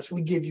our lives.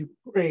 We give you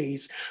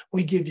praise,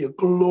 we give you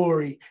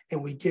glory,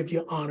 and we give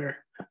you honor.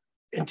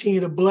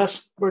 Continue to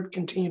bless, Lord,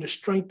 continue to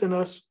strengthen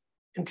us,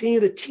 continue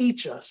to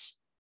teach us,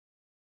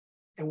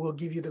 and we'll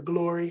give you the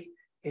glory.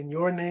 In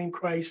your name,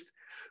 Christ,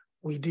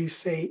 we do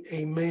say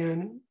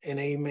amen and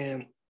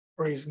amen.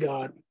 Praise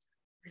God.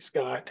 Praise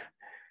God.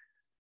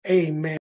 Amen.